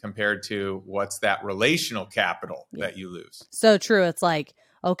lose compared to what's that relational capital that you lose? So true. It's like,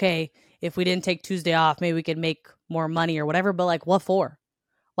 okay, if we didn't take Tuesday off, maybe we could make more money or whatever. But like, what for?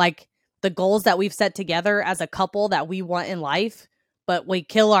 Like the goals that we've set together as a couple that we want in life, but we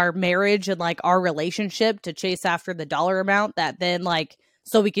kill our marriage and like our relationship to chase after the dollar amount that then like,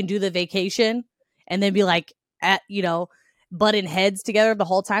 so we can do the vacation and then be like butting heads together the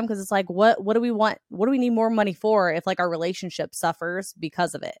whole time. Cause it's like, what do we want? What do we need more money for if like our relationship suffers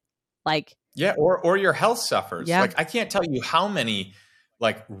because of it? Like, yeah. Or your health suffers. Yeah. Like I can't tell you how many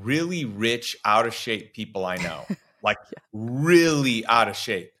like really rich, out of shape people I know, like really out of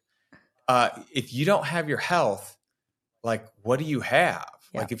shape. If you don't have your health, like, what do you have?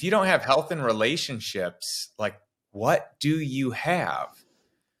 Yeah. Like if you don't have health in relationships, like what do you have?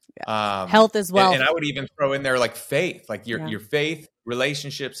 Yeah. Health as well. And I would even throw in there like faith, like your faith,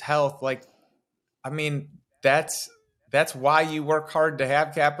 relationships, health. Like, I mean, that's why you work hard to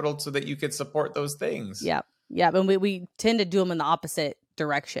have capital so that you could support those things. Yeah. Yeah. But we tend to do them in the opposite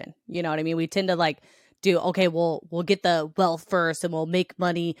direction. You know what I mean? We tend to like do, okay, we'll get the wealth first and we'll make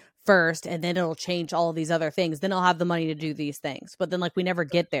money first and then it'll change all of these other things. Then I'll have the money to do these things. But then like we never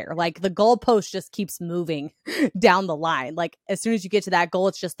get there. Like the goalpost just keeps moving down the line. Like as soon as you get to that goal,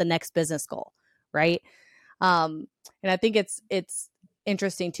 it's just the next business goal. Right. And I think it's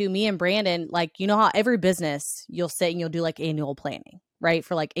interesting too. Me and Brandon, like, how every business you'll sit and you'll do like annual planning, right?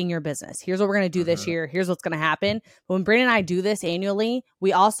 For like in your business, here's what we're going to do this year. Here's what's going to happen. But when Brandon and I do this annually,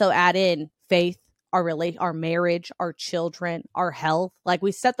 we also add in faith, our marriage, our children, our health. Like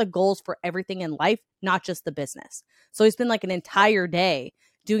we set the goals for everything in life, not just the business. So we spend like an entire day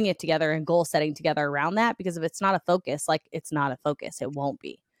doing it together and goal setting together around that, because if it's not a focus, like it's not a focus, it won't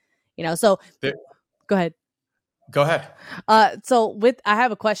be, so go ahead. So I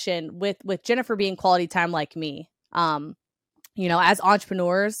have a question with Jennifer being quality time like me, as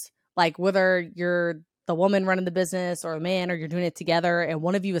entrepreneurs, like whether you're the woman running the business or a man, or you're doing it together and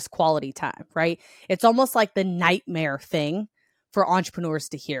one of you is quality time, right? It's almost like the nightmare thing for entrepreneurs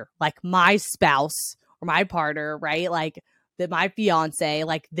to hear. Like my spouse or my partner, right? Like that my fiance,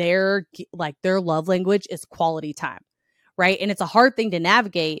 like their love language is quality time, right? And it's a hard thing to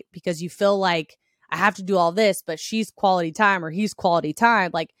navigate because you feel like I have to do all this, but she's quality time or he's quality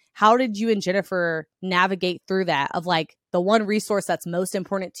time. Like, how did you and Jennifer navigate through that of like the one resource that's most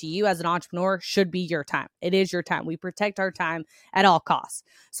important to you as an entrepreneur should be your time. It is your time. We protect our time at all costs.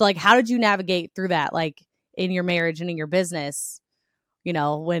 So like, how did you navigate through that? Like in your marriage and in your business, you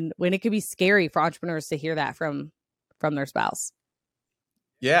know, when it could be scary for entrepreneurs to hear that from their spouse.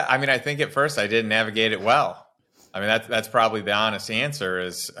 Yeah. I mean, I think at first I didn't navigate it well. I mean, that's probably the honest answer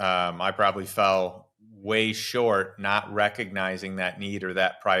is I probably fell way short, not recognizing that need or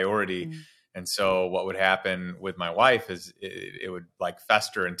that priority. Mm-hmm. And so what would happen with my wife is it would like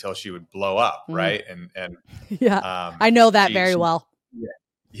fester until she would blow up. Mm-hmm. Right. And yeah, I know that very well.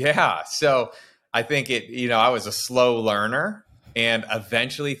 Yeah. So I think I was a slow learner and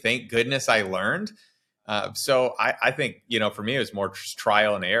eventually, thank goodness I learned. So I think, for me, it was more just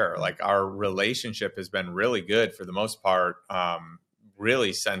trial and error. Like our relationship has been really good for the most part,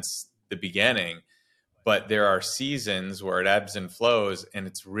 really since the beginning. But there are seasons where it ebbs and flows, and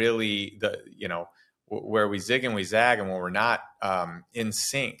it's really where we zig and we zag, and when we're not in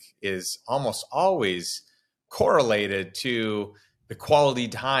sync is almost always correlated to the quality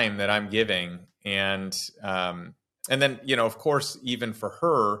time that I'm giving. And then, of course, even for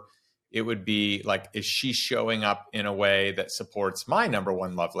her, it would be like, is she showing up in a way that supports my number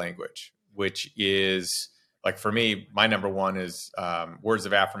one love language, which is like, for me, my number one is words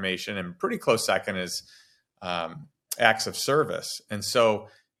of affirmation, and pretty close second is acts of service. And so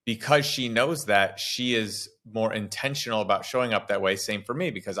because she knows that, she is more intentional about showing up that way. Same for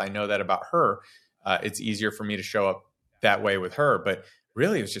me, because I know that about her. It's easier for me to show up that way with her. But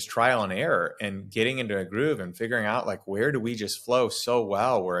really, it was just trial and error and getting into a groove and figuring out like, where do we just flow so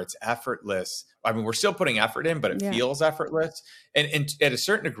well where it's effortless? I mean, we're still putting effort in, but it feels effortless. And at a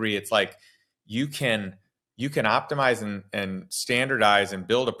certain degree, it's like you can optimize and standardize and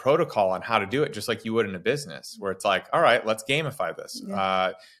build a protocol on how to do it, just like you would in a business, where it's like, all right, let's gamify this.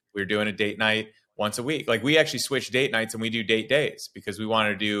 Yeah. We're doing a date night once a week. Like we actually switch date nights and we do date days because we want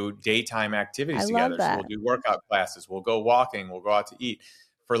to do daytime activities together. So we'll do workout classes, we'll go walking, we'll go out to eat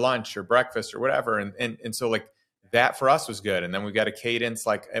for lunch or breakfast or whatever. And so like that for us was good. And then we've got a cadence,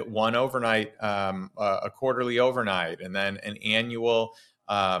 like at one overnight, a quarterly overnight, and then an annual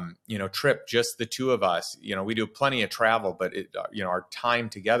trip, just the two of us. We do plenty of travel, but our time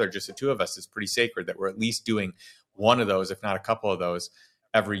together, just the two of us, is pretty sacred, that we're at least doing one of those, if not a couple of those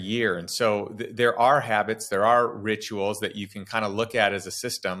every year. And so there are habits, there are rituals that you can kind of look at as a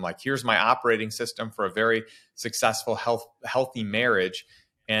system. Like, here's my operating system for a very successful, healthy marriage.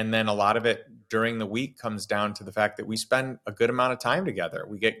 And then a lot of it during the week comes down to the fact that we spend a good amount of time together.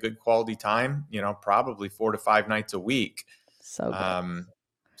 We get good quality time, probably 4 to 5 nights a week. So good.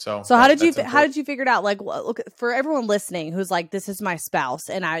 So how did you figure it out? Like, look, for everyone listening who's like, this is my spouse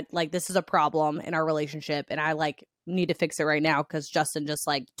and I like, this is a problem in our relationship and I like need to fix it right now because Justin just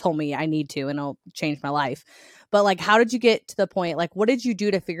like told me I need to and it'll change my life. But like, how did you get to the point? Like, what did you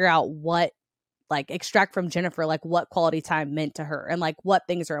do to figure out what, like, extract from Jennifer, like what quality time meant to her and like what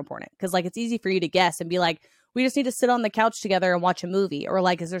things are important? Because like, it's easy for you to guess and be like, we just need to sit on the couch together and watch a movie. Or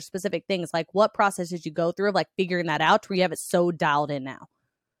like, is there specific things? Like, what process did you go through of like figuring that out where you have it so dialed in now?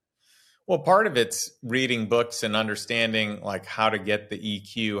 Well, part of it's reading books and understanding like how to get the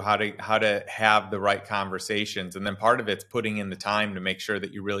EQ, how to have the right conversations. And then part of it's putting in the time to make sure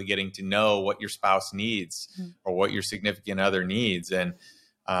that you're really getting to know what your spouse needs or what your significant other needs. And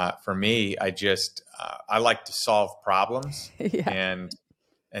for me, I like to solve problems. And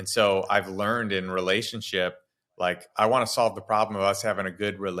so I've learned in relationship, like, I want to solve the problem of us having a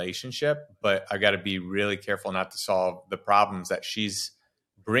good relationship, but I got to be really careful not to solve the problems that she's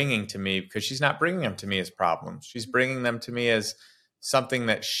bringing to me, because she's not bringing them to me as problems. She's bringing them to me as something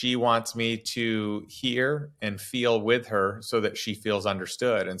that she wants me to hear and feel with her so that she feels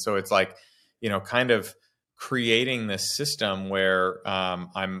understood. And so it's like, kind of creating this system where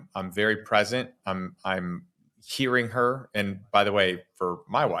I'm very present. I'm hearing her. And by the way, for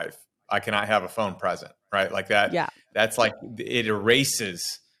my wife, I cannot have a phone present, right? Like that. Yeah. That's like, it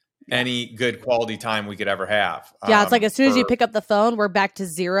erases any good quality time we could ever have. Yeah, it's like as soon as you pick up the phone, we're back to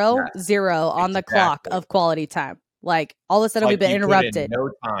zero on the clock of quality time. Like, all of a sudden we've been interrupted.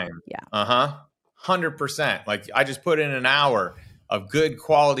 No time. Yeah. 100%. Like, I just put in an hour of good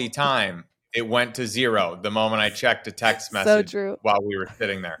quality time. It went to zero the moment I checked a text message while we were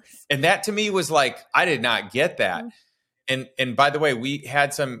sitting there. And that to me was like, I did not get that. And by the way, we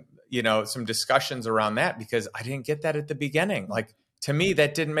had some discussions around that because I didn't get that at the beginning. Like, to me,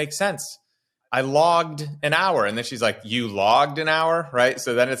 that didn't make sense. I logged an hour. And then she's like, you logged an hour, right?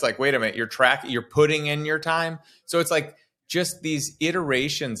 So then it's like, wait a minute, you're putting in your time. So it's like just these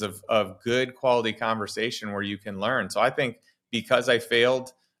iterations of good quality conversation where you can learn. So I think because I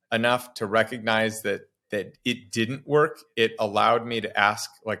failed enough to recognize that it didn't work, it allowed me to ask,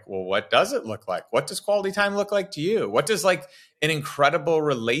 like, well, what does it look like? What does quality time look like to you? What does like an incredible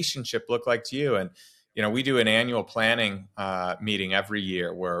relationship look like to you? And, we do an annual planning meeting every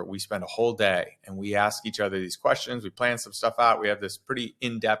year where we spend a whole day and we ask each other these questions. We plan some stuff out. We have this pretty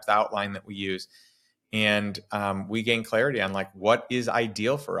in-depth outline that we use. And we gain clarity on like, what is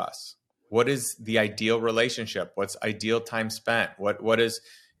ideal for us? What is the ideal relationship? What's ideal time spent? What is,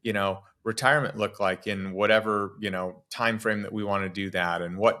 retirement look like in whatever, time frame that we want to do that?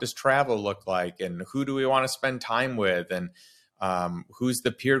 And what does travel look like? And who do we want to spend time with? And who's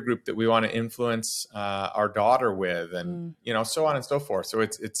the peer group that we want to influence our daughter with? And, so on and so forth. So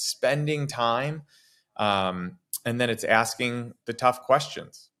it's spending time and then it's asking the tough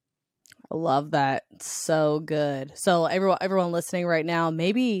questions. I love that. So good. So everyone listening right now,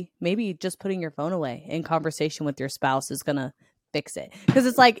 maybe just putting your phone away in conversation with your spouse is going to fix it. Because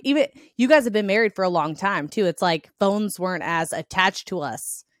it's like, even you guys have been married for a long time too. It's like phones weren't as attached to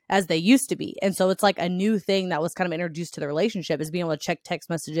us as they used to be. And so it's like a new thing that was kind of introduced to the relationship, is being able to check text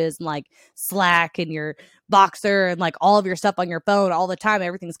messages and like Slack and your Boxer and like all of your stuff on your phone all the time.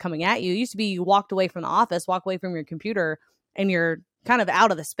 Everything's coming at you. It used to be you walked away from the office, walk away from your computer, and you're kind of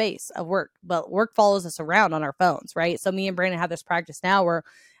out of the space of work, but work follows us around on our phones, right? So me and Brandon have this practice now where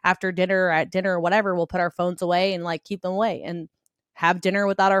after dinner, at dinner or whatever, we'll put our phones away and like keep them away and have dinner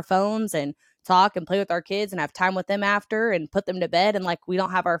without our phones and talk and play with our kids and have time with them after and put them to bed, and like we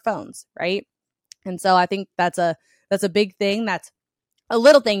don't have our phones, right? And so I think that's a big thing. That's a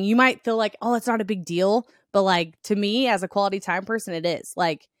little thing. You might feel like, oh, it's not a big deal, but like to me as a quality time person, it is.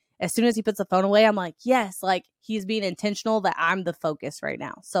 Like as soon as he puts the phone away, I'm like, yes, like he's being intentional that I'm the focus right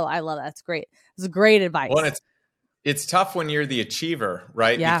now. So I love that. It's great. It's great advice. Well, it's tough when you're the achiever,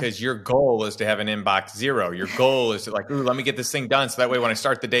 right? Yeah. Because your goal is to have an inbox 0. Your goal is to like, ooh, let me get this thing done. So that way when I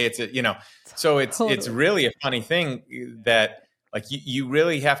start the day, it's, so it's really a funny thing that like you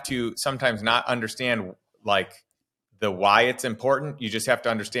really have to sometimes not understand like the why it's important. You just have to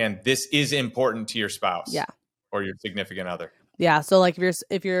understand this is important to your spouse, or your significant other. Yeah. So like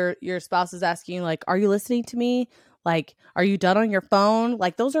if your spouse is asking you like, are you listening to me? Like, are you done on your phone?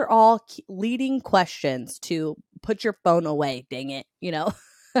 Like those are all leading questions to put your phone away. Dang it.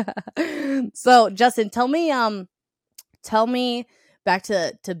 So Justin, tell me back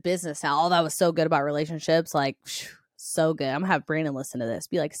to business now. Oh, that was so good about relationships. Like so good. I'm gonna have Brandon listen to this.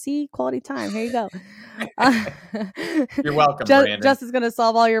 Be like, see, quality time. Here you go. You're welcome, Brandon. Justin's gonna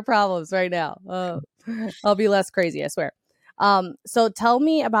solve all your problems right now. I'll be less crazy, I swear. So tell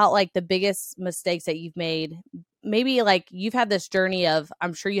me about like the biggest mistakes that you've made. Maybe like you've had this journey of,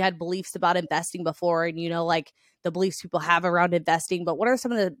 I'm sure you had beliefs about investing before, and like the beliefs people have around investing, but what are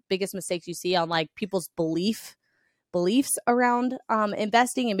some of the biggest mistakes you see on like people's beliefs around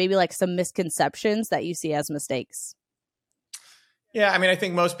investing, and maybe like some misconceptions that you see as mistakes? Yeah. I mean, I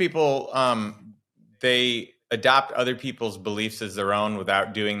think most people, they adopt other people's beliefs as their own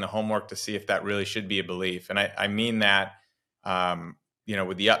without doing the homework to see if that really should be a belief. And I mean that,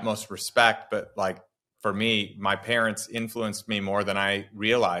 with the utmost respect, but like for me, my parents influenced me more than I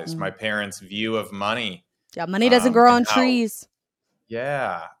realized. My parents' view of money. Yeah. Money doesn't grow on trees.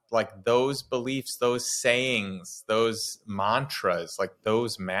 Yeah. Like those beliefs, those sayings, those mantras, like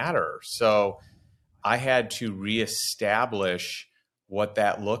those matter. So I had to reestablish what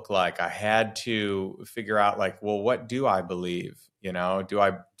that looked like. I had to figure out like, well, what do I believe?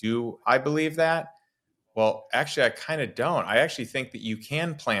 Do I believe that? Well, actually, I kind of don't. I actually think that you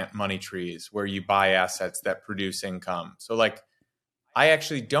can plant money trees where you buy assets that produce income. So like, I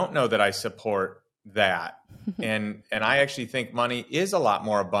actually don't know that I support that. And I actually think money is a lot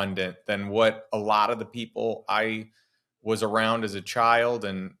more abundant than what a lot of the people I was around as a child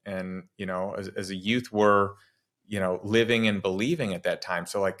and as a youth were, living and believing at that time.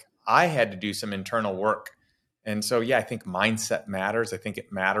 So like I had to do some internal work. And so, yeah, I think mindset matters. I think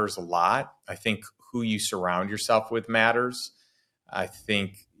it matters a lot. I think who you surround yourself with matters. I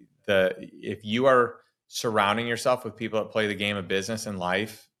think if you are surrounding yourself with people that play the game of business and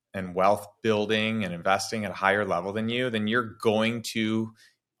life and wealth building and investing at a higher level than you, then you're going to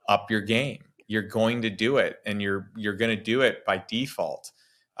up your game. You're going to do it, and you're going to do it by default.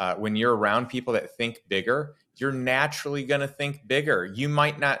 When you're around people that think bigger, you're naturally going to think bigger. You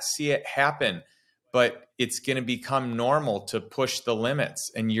might not see it happen, but it's going to become normal to push the limits,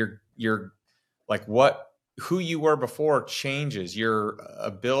 and you're like who you were before changes. Your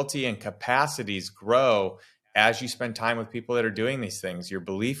ability and capacities grow as you spend time with people that are doing these things. Your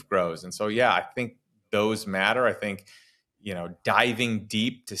belief grows. And so, yeah, I think those matter. I think, diving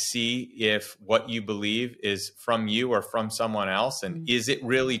deep to see if what you believe is from you or from someone else. And is it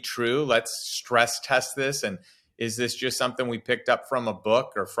really true? Let's stress test this. And is this just something we picked up from a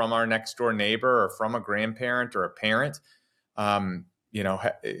book or from our next door neighbor or from a grandparent or a parent? Have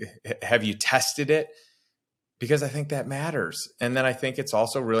you tested it? Because I think that matters. And then I think it's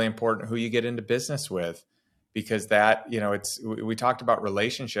also really important who you get into business with, because that, we talked about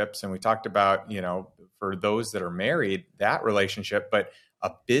relationships and we talked about, for those that are married, that relationship, but a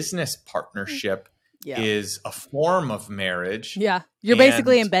business partnership is a form of marriage. Yeah. You're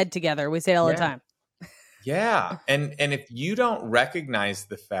basically in bed together. We say it all the time. Yeah. And if you don't recognize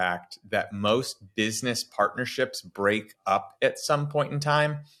the fact that most business partnerships break up at some point in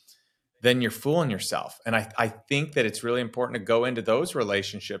time, then you're fooling yourself. And I think that it's really important to go into those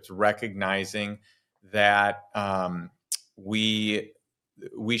relationships recognizing that we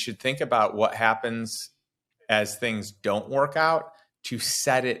should think about what happens as things don't work out to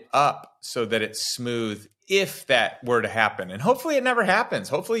set it up so that it's smooth if that were to happen. And hopefully it never happens.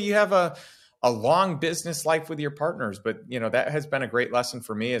 Hopefully you have a long business life with your partners. But, that has been a great lesson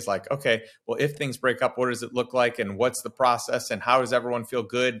for me, is like, okay, well, if things break up, what does it look like? And what's the process? And how does everyone feel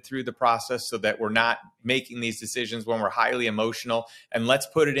good through the process so that we're not making these decisions when we're highly emotional? And let's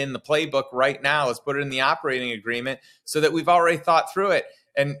put it in the playbook right now. Let's put it in the operating agreement so that we've already thought through it.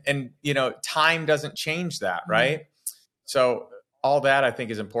 And time doesn't change that, right? So all that I think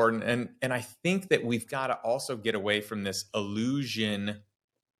is important. And I think that we've got to also get away from this illusion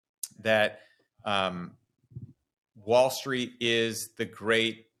that Wall Street is the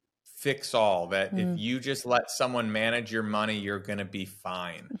great fix-all, that if you just let someone manage your money, you're going to be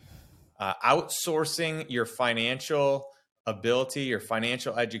fine. Outsourcing your financial ability, your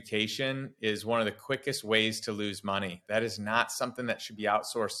financial education is one of the quickest ways to lose money. That is not something that should be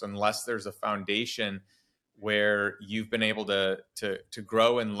outsourced unless there's a foundation where you've been able to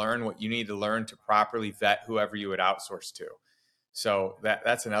grow and learn what you need to learn to properly vet whoever you would outsource to. So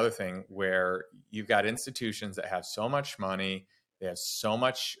that's another thing where you've got institutions that have so much money, they have so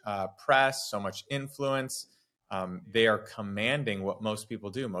much press, so much influence. They are commanding what most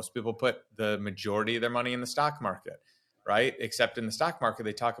people do. Most people put the majority of their money in the stock market, right? Except in the stock market,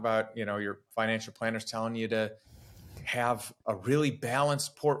 they talk about, your financial planners telling you to have a really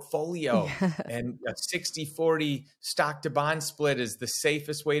balanced portfolio and a 60-40 stock to bond split is the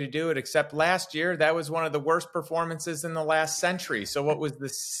safest way to do it. Except last year, that was one of the worst performances in the last century. So what was the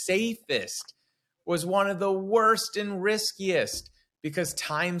safest was one of the worst and riskiest, because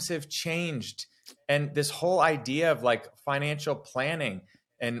times have changed. And this whole idea of like financial planning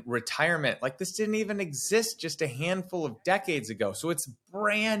and retirement, like this didn't even exist just a handful of decades ago. So it's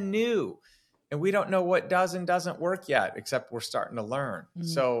brand new. And we don't know what does and doesn't work yet, except we're starting to learn.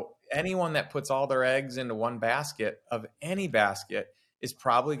 So anyone that puts all their eggs into one basket of any basket is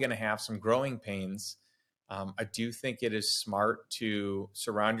probably going to have some growing pains. I do think it is smart to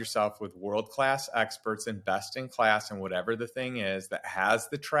surround yourself with world-class experts and best in class in whatever the thing is that has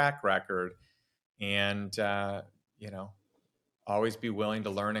the track record, and, always be willing to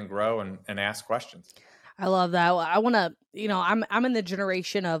learn and grow and ask questions. I love that. I want to, I'm in the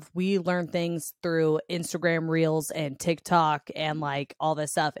generation of, we learn things through Instagram Reels and TikTok and like all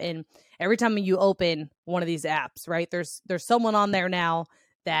this stuff. And every time you open one of these apps, right, there's someone on there now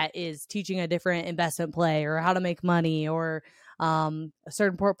that is teaching a different investment play or how to make money or a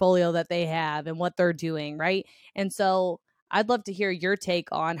certain portfolio that they have and what they're doing, right? And so I'd love to hear your take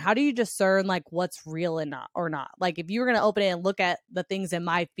on, how do you discern like what's real and not or not? Like if you were going to open it and look at the things in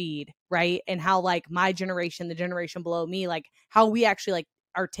my feed, right? And how like my generation, the generation below me, like how we actually like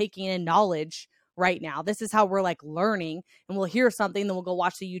are taking in knowledge right now. This is how we're like learning, and we'll hear something, then we'll go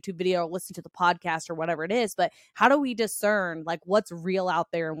watch the YouTube video or listen to the podcast or whatever it is. But how do we discern like what's real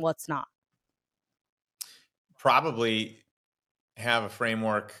out there and what's not? Probably have a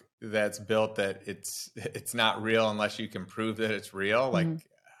framework that's built that it's not real unless you can prove that it's real. Like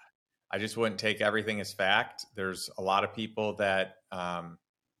I just wouldn't take everything as fact. There's a lot of people that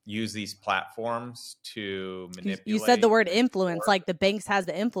use these platforms to manipulate. You said the word influence, like the banks has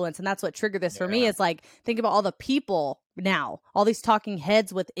the influence. And that's what triggered this for me, is like, think about all the people now, all these talking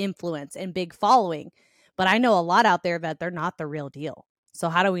heads with influence and big following. But I know a lot out there that they're not the real deal. So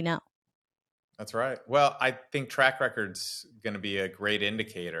how do we know? That's right. Well, I think track record's going to be a great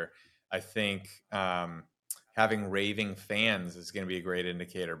indicator. I think having raving fans is going to be a great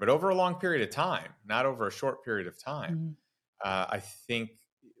indicator, but over a long period of time, not over a short period of time. I think,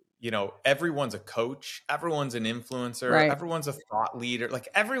 everyone's a coach, everyone's an influencer, right? Everyone's a thought leader. Like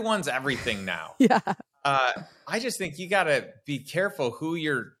everyone's everything now. I just think you got to be careful who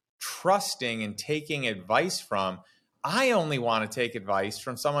you're trusting and taking advice from. I only want to take advice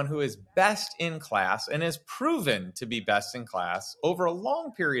from someone who is best in class and is proven to be best in class over a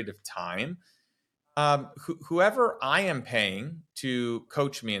long period of time. Whoever I am paying to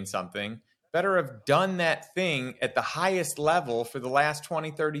coach me in something better have done that thing at the highest level for the last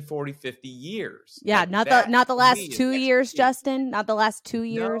 20, 30, 40, 50 years. Yeah, Like not the last is 2 years, expertise. Justin. Not the last 2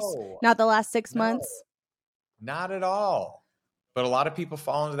 years. No, Not the last 6 no, months. not at all. But a lot of people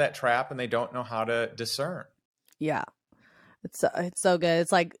fall into that trap and they don't know how to discern. Yeah. It's so good.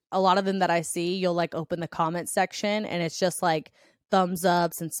 It's like a lot of them that I see, you'll like open the comment section and it's just like thumbs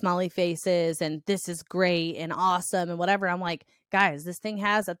ups and smiley faces and this is great and awesome and whatever. I'm like, guys, this thing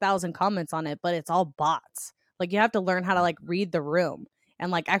has 1,000 comments on it, but it's all bots. Like you have to learn how to like read the room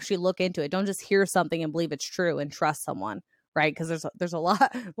and like actually look into it. Don't just hear something and believe it's true and trust someone, right? Because there's a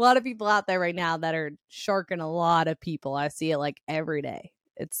lot of people out there right now that are sharking a lot of people. I see it like every day.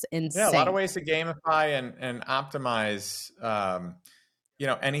 It's insane. Yeah, a lot of ways to gamify and optimize,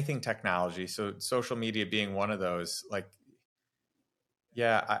 anything technology. So social media being one of those. Like,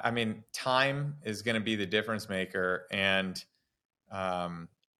 yeah, I mean, time is going to be the difference maker, and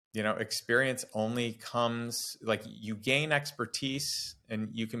experience only comes like you gain expertise, and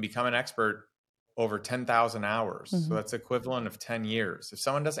you can become an expert over 10,000 hours. Mm-hmm. So that's equivalent of 10 years. If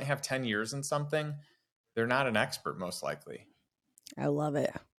someone doesn't have 10 years in something, they're not an expert, most likely. I love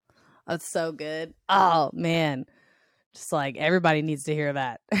it. That's so good. Oh, man. Just like everybody needs to hear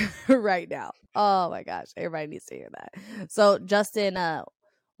that right now. Oh, my gosh. Everybody needs to hear that. So, Justin,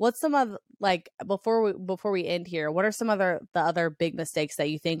 what's some of like before we end here, what are some the other big mistakes that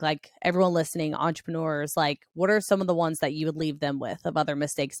you think like everyone listening, entrepreneurs, like what are some of the ones that you would leave them with of other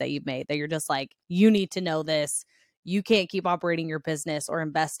mistakes that you've made that you're just like, you need to know this. You can't keep operating your business or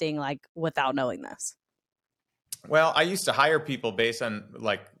investing like without knowing this? Well, I used to hire people based on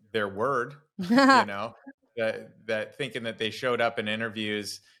like their word, that thinking that they showed up in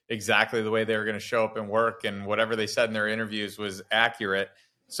interviews exactly the way they were going to show up and work, and whatever they said in their interviews was accurate.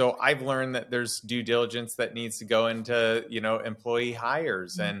 So I've learned that there's due diligence that needs to go into, employee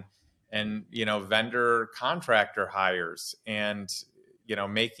hires and vendor contractor hires, and,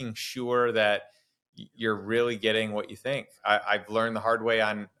 making sure that you're really getting what you think. I've learned the hard way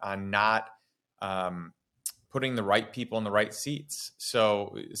on not, putting the right people in the right seats.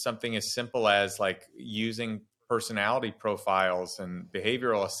 So something as simple as like using personality profiles and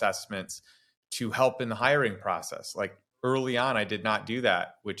behavioral assessments to help in the hiring process. Like early on, I did not do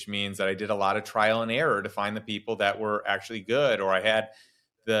that, which means that I did a lot of trial and error to find the people that were actually good, or I had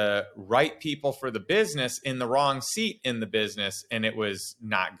the right people for the business in the wrong seat in the business, and it was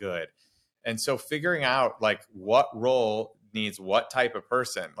not good. And so figuring out like what role needs what type of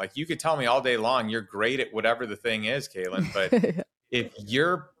person. Like you could tell me all day long, you're great at whatever the thing is, Kaylin, but if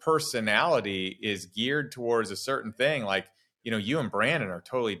your personality is geared towards a certain thing, like, you and Brandon are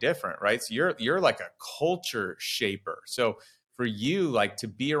totally different, right? So you're like a culture shaper. So for you, like to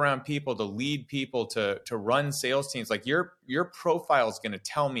be around people, to lead people, to run sales teams, like your profile is going to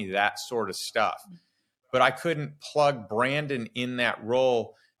tell me that sort of stuff. But I couldn't plug Brandon in that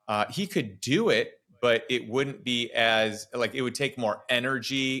role. He could do it, but it wouldn't be as like, it would take more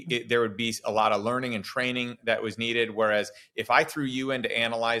energy. There would be a lot of learning and training that was needed. Whereas if I threw you into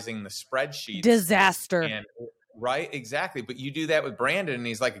analyzing the spreadsheets, disaster. Right, exactly. But you do that with Brandon, and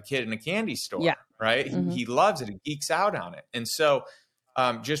he's like a kid in a candy store. Yeah. Right. Mm-hmm. He loves it. He geeks out on it. And so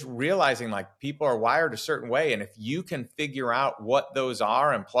just realizing like people are wired a certain way. And if you can figure out what those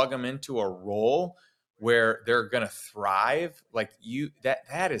are and plug them into a role where they're going to thrive, like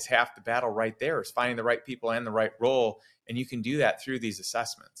that is half the battle right there, is finding the right people and the right role. And you can do that through these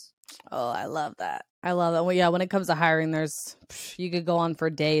assessments. Oh, I love that. Well, yeah, when it comes to hiring, you could go on for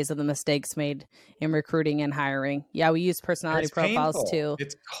days of the mistakes made in recruiting and hiring. Yeah, we use personality profiles painful. Too.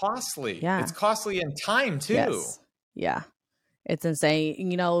 It's costly. Yeah. It's costly in time too. Yes. Yeah. It's insane.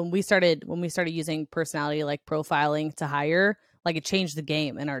 When we started using personality like profiling to hire, like it changed the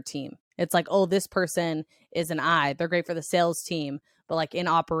game in our team. It's like, oh, this person is an I. They're great for the sales team, but like in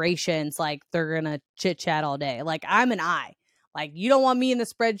operations, like they're going to chit chat all day. Like I'm an I. Like you don't want me in the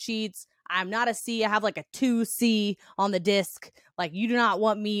spreadsheets. I'm not a C. I have like a 2C on the disc. Like you do not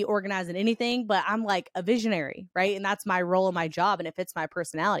want me organizing anything, but I'm like a visionary, right? And that's my role in my job, and it fits my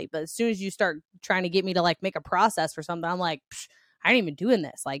personality. But as soon as you start trying to get me to like make a process for something, I'm like, I ain't even doing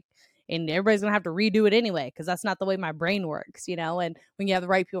this. Like, and everybody's going to have to redo it anyway, because that's not the way my brain works, And when you have the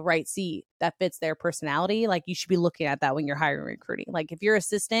right people, right seat that fits their personality, like you should be looking at that when you're hiring recruiting. Like if your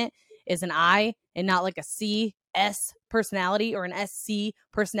assistant is an I and not like a CS personality or an SC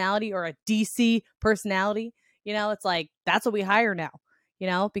personality or a DC personality, it's like, that's what we hire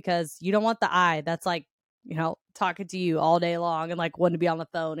now, because you don't want the I that's like talking to you all day long and like wanting to be on the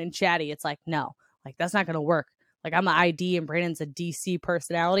phone and chatty. It's like, no, like that's not going to work. Like I'm an ID and Brandon's a DC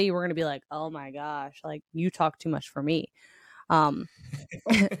personality. We're going to be like, oh my gosh, like you talk too much for me. Like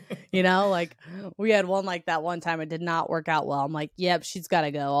we had one like that one time. It did not work out well. I'm like, yep, she's got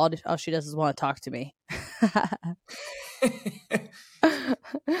to go. All she does is want to talk to me. That's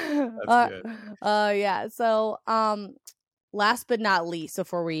good. Yeah. So, last but not least,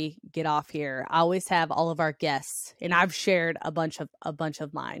 before we get off here, I always have all of our guests, and I've shared a bunch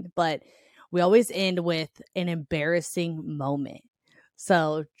of mine, but we always end with an embarrassing moment.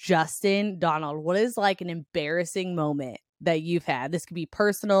 So, Justin, Donald, what is like an embarrassing moment that you've had? This could be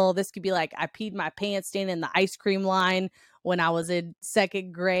personal. This could be like I peed my pants standing in the ice cream line when I was in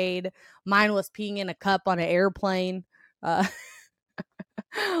 2nd grade. Mine was peeing in a cup on an airplane.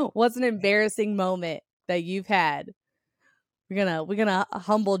 What's an embarrassing moment that you've had? We're gonna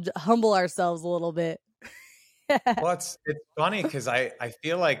humble ourselves a little bit. Well, it's funny because I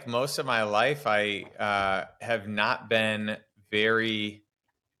feel like most of my life I have not been very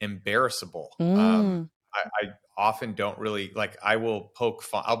embarrassable. I often don't really like. I will poke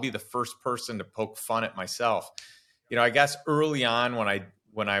fun. I'll be the first person to poke fun at myself. I guess early on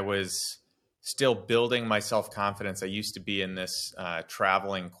when I was still building my self-confidence, I used to be in this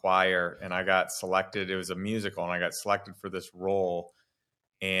traveling choir, and I got selected. It was a musical, and I got selected for this role.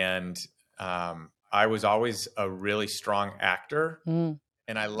 And I was always a really strong actor, and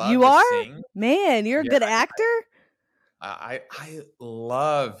I love to sing. Man, you're a good actor. I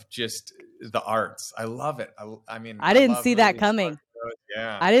love just the arts. I love it. I mean, I didn't see that coming.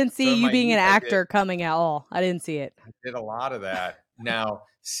 Yeah, I didn't see you being an actor coming at all. I didn't see it. I did a lot of that. Now,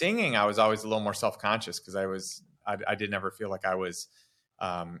 singing, I was always a little more self-conscious because I did never feel like I was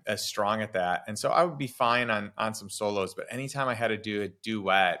as strong at that. And so I would be fine on some solos, but anytime I had to do a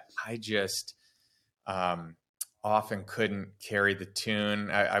duet, I just often couldn't carry the tune.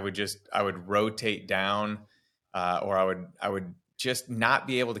 I would rotate down, or I would just not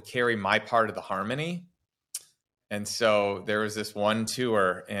be able to carry my part of the harmony. And so there was this one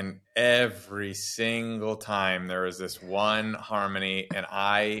tour, and every single time there was this one harmony, and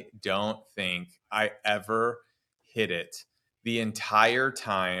I don't think I ever hit it the entire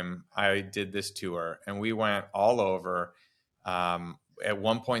time I did this tour. And we went all over. At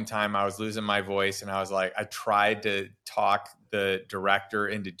one point in time, I was losing my voice, and I was like, I tried to talk the director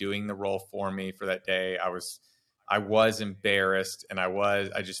into doing the role for me for that day. I was embarrassed, and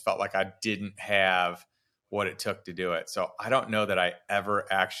I just felt like I didn't have what it took to do it. So I don't know that I ever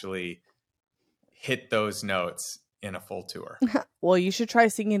actually hit those notes in a full tour. Well, you should try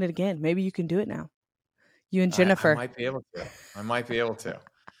singing it again. Maybe you can do it now. You and Jennifer. I might be able to.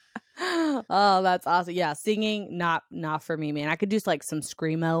 Oh, that's awesome. Yeah, singing, not for me, man. I could do like some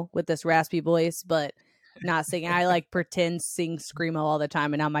screamo with this raspy voice, but not singing. I like pretend sing screamo all the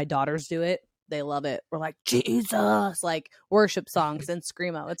time, and now my daughters do it. They love it. We're like, Jesus, like worship songs and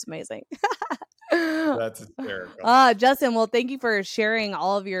screamo. It's amazing. That's hysterical. Justin, well, thank you for sharing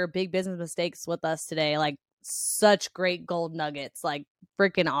all of your big business mistakes with us today. Like such great gold nuggets, like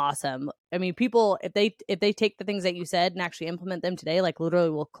freaking awesome. I mean, people, if they take the things that you said and actually implement them today, like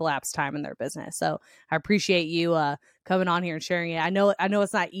literally will collapse time in their business. So I appreciate you coming on here and sharing it. I know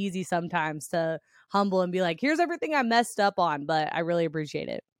it's not easy sometimes to humble and be like, here's everything I messed up on, but I really appreciate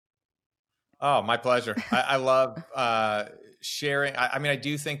it. Oh, my pleasure. I love sharing. I mean, I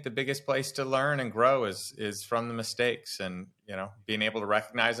do think the biggest place to learn and grow is from the mistakes, and being able to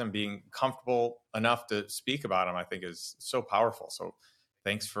recognize them, being comfortable enough to speak about them, I think is so powerful. So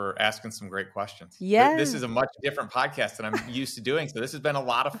thanks for asking some great questions. Yeah. This is a much different podcast than I'm used to doing. So this has been a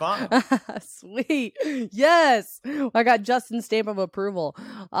lot of fun. Sweet. Yes. I got Justin's stamp of approval.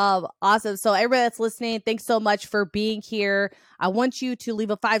 Awesome. So everybody that's listening, thanks so much for being here. I want you to leave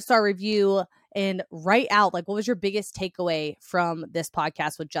a 5-star review and write out, like, what was your biggest takeaway from this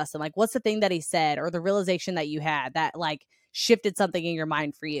podcast with Justin? Like, what's the thing that he said or the realization that you had that like shifted something in your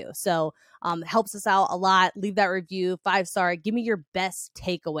mind for you? So helps us out a lot. Leave that review, 5-star. Give me your best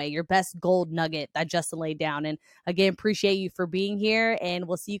takeaway, your best gold nugget that Justin laid down. And again, appreciate you for being here, and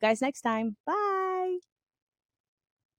we'll see you guys next time. Bye.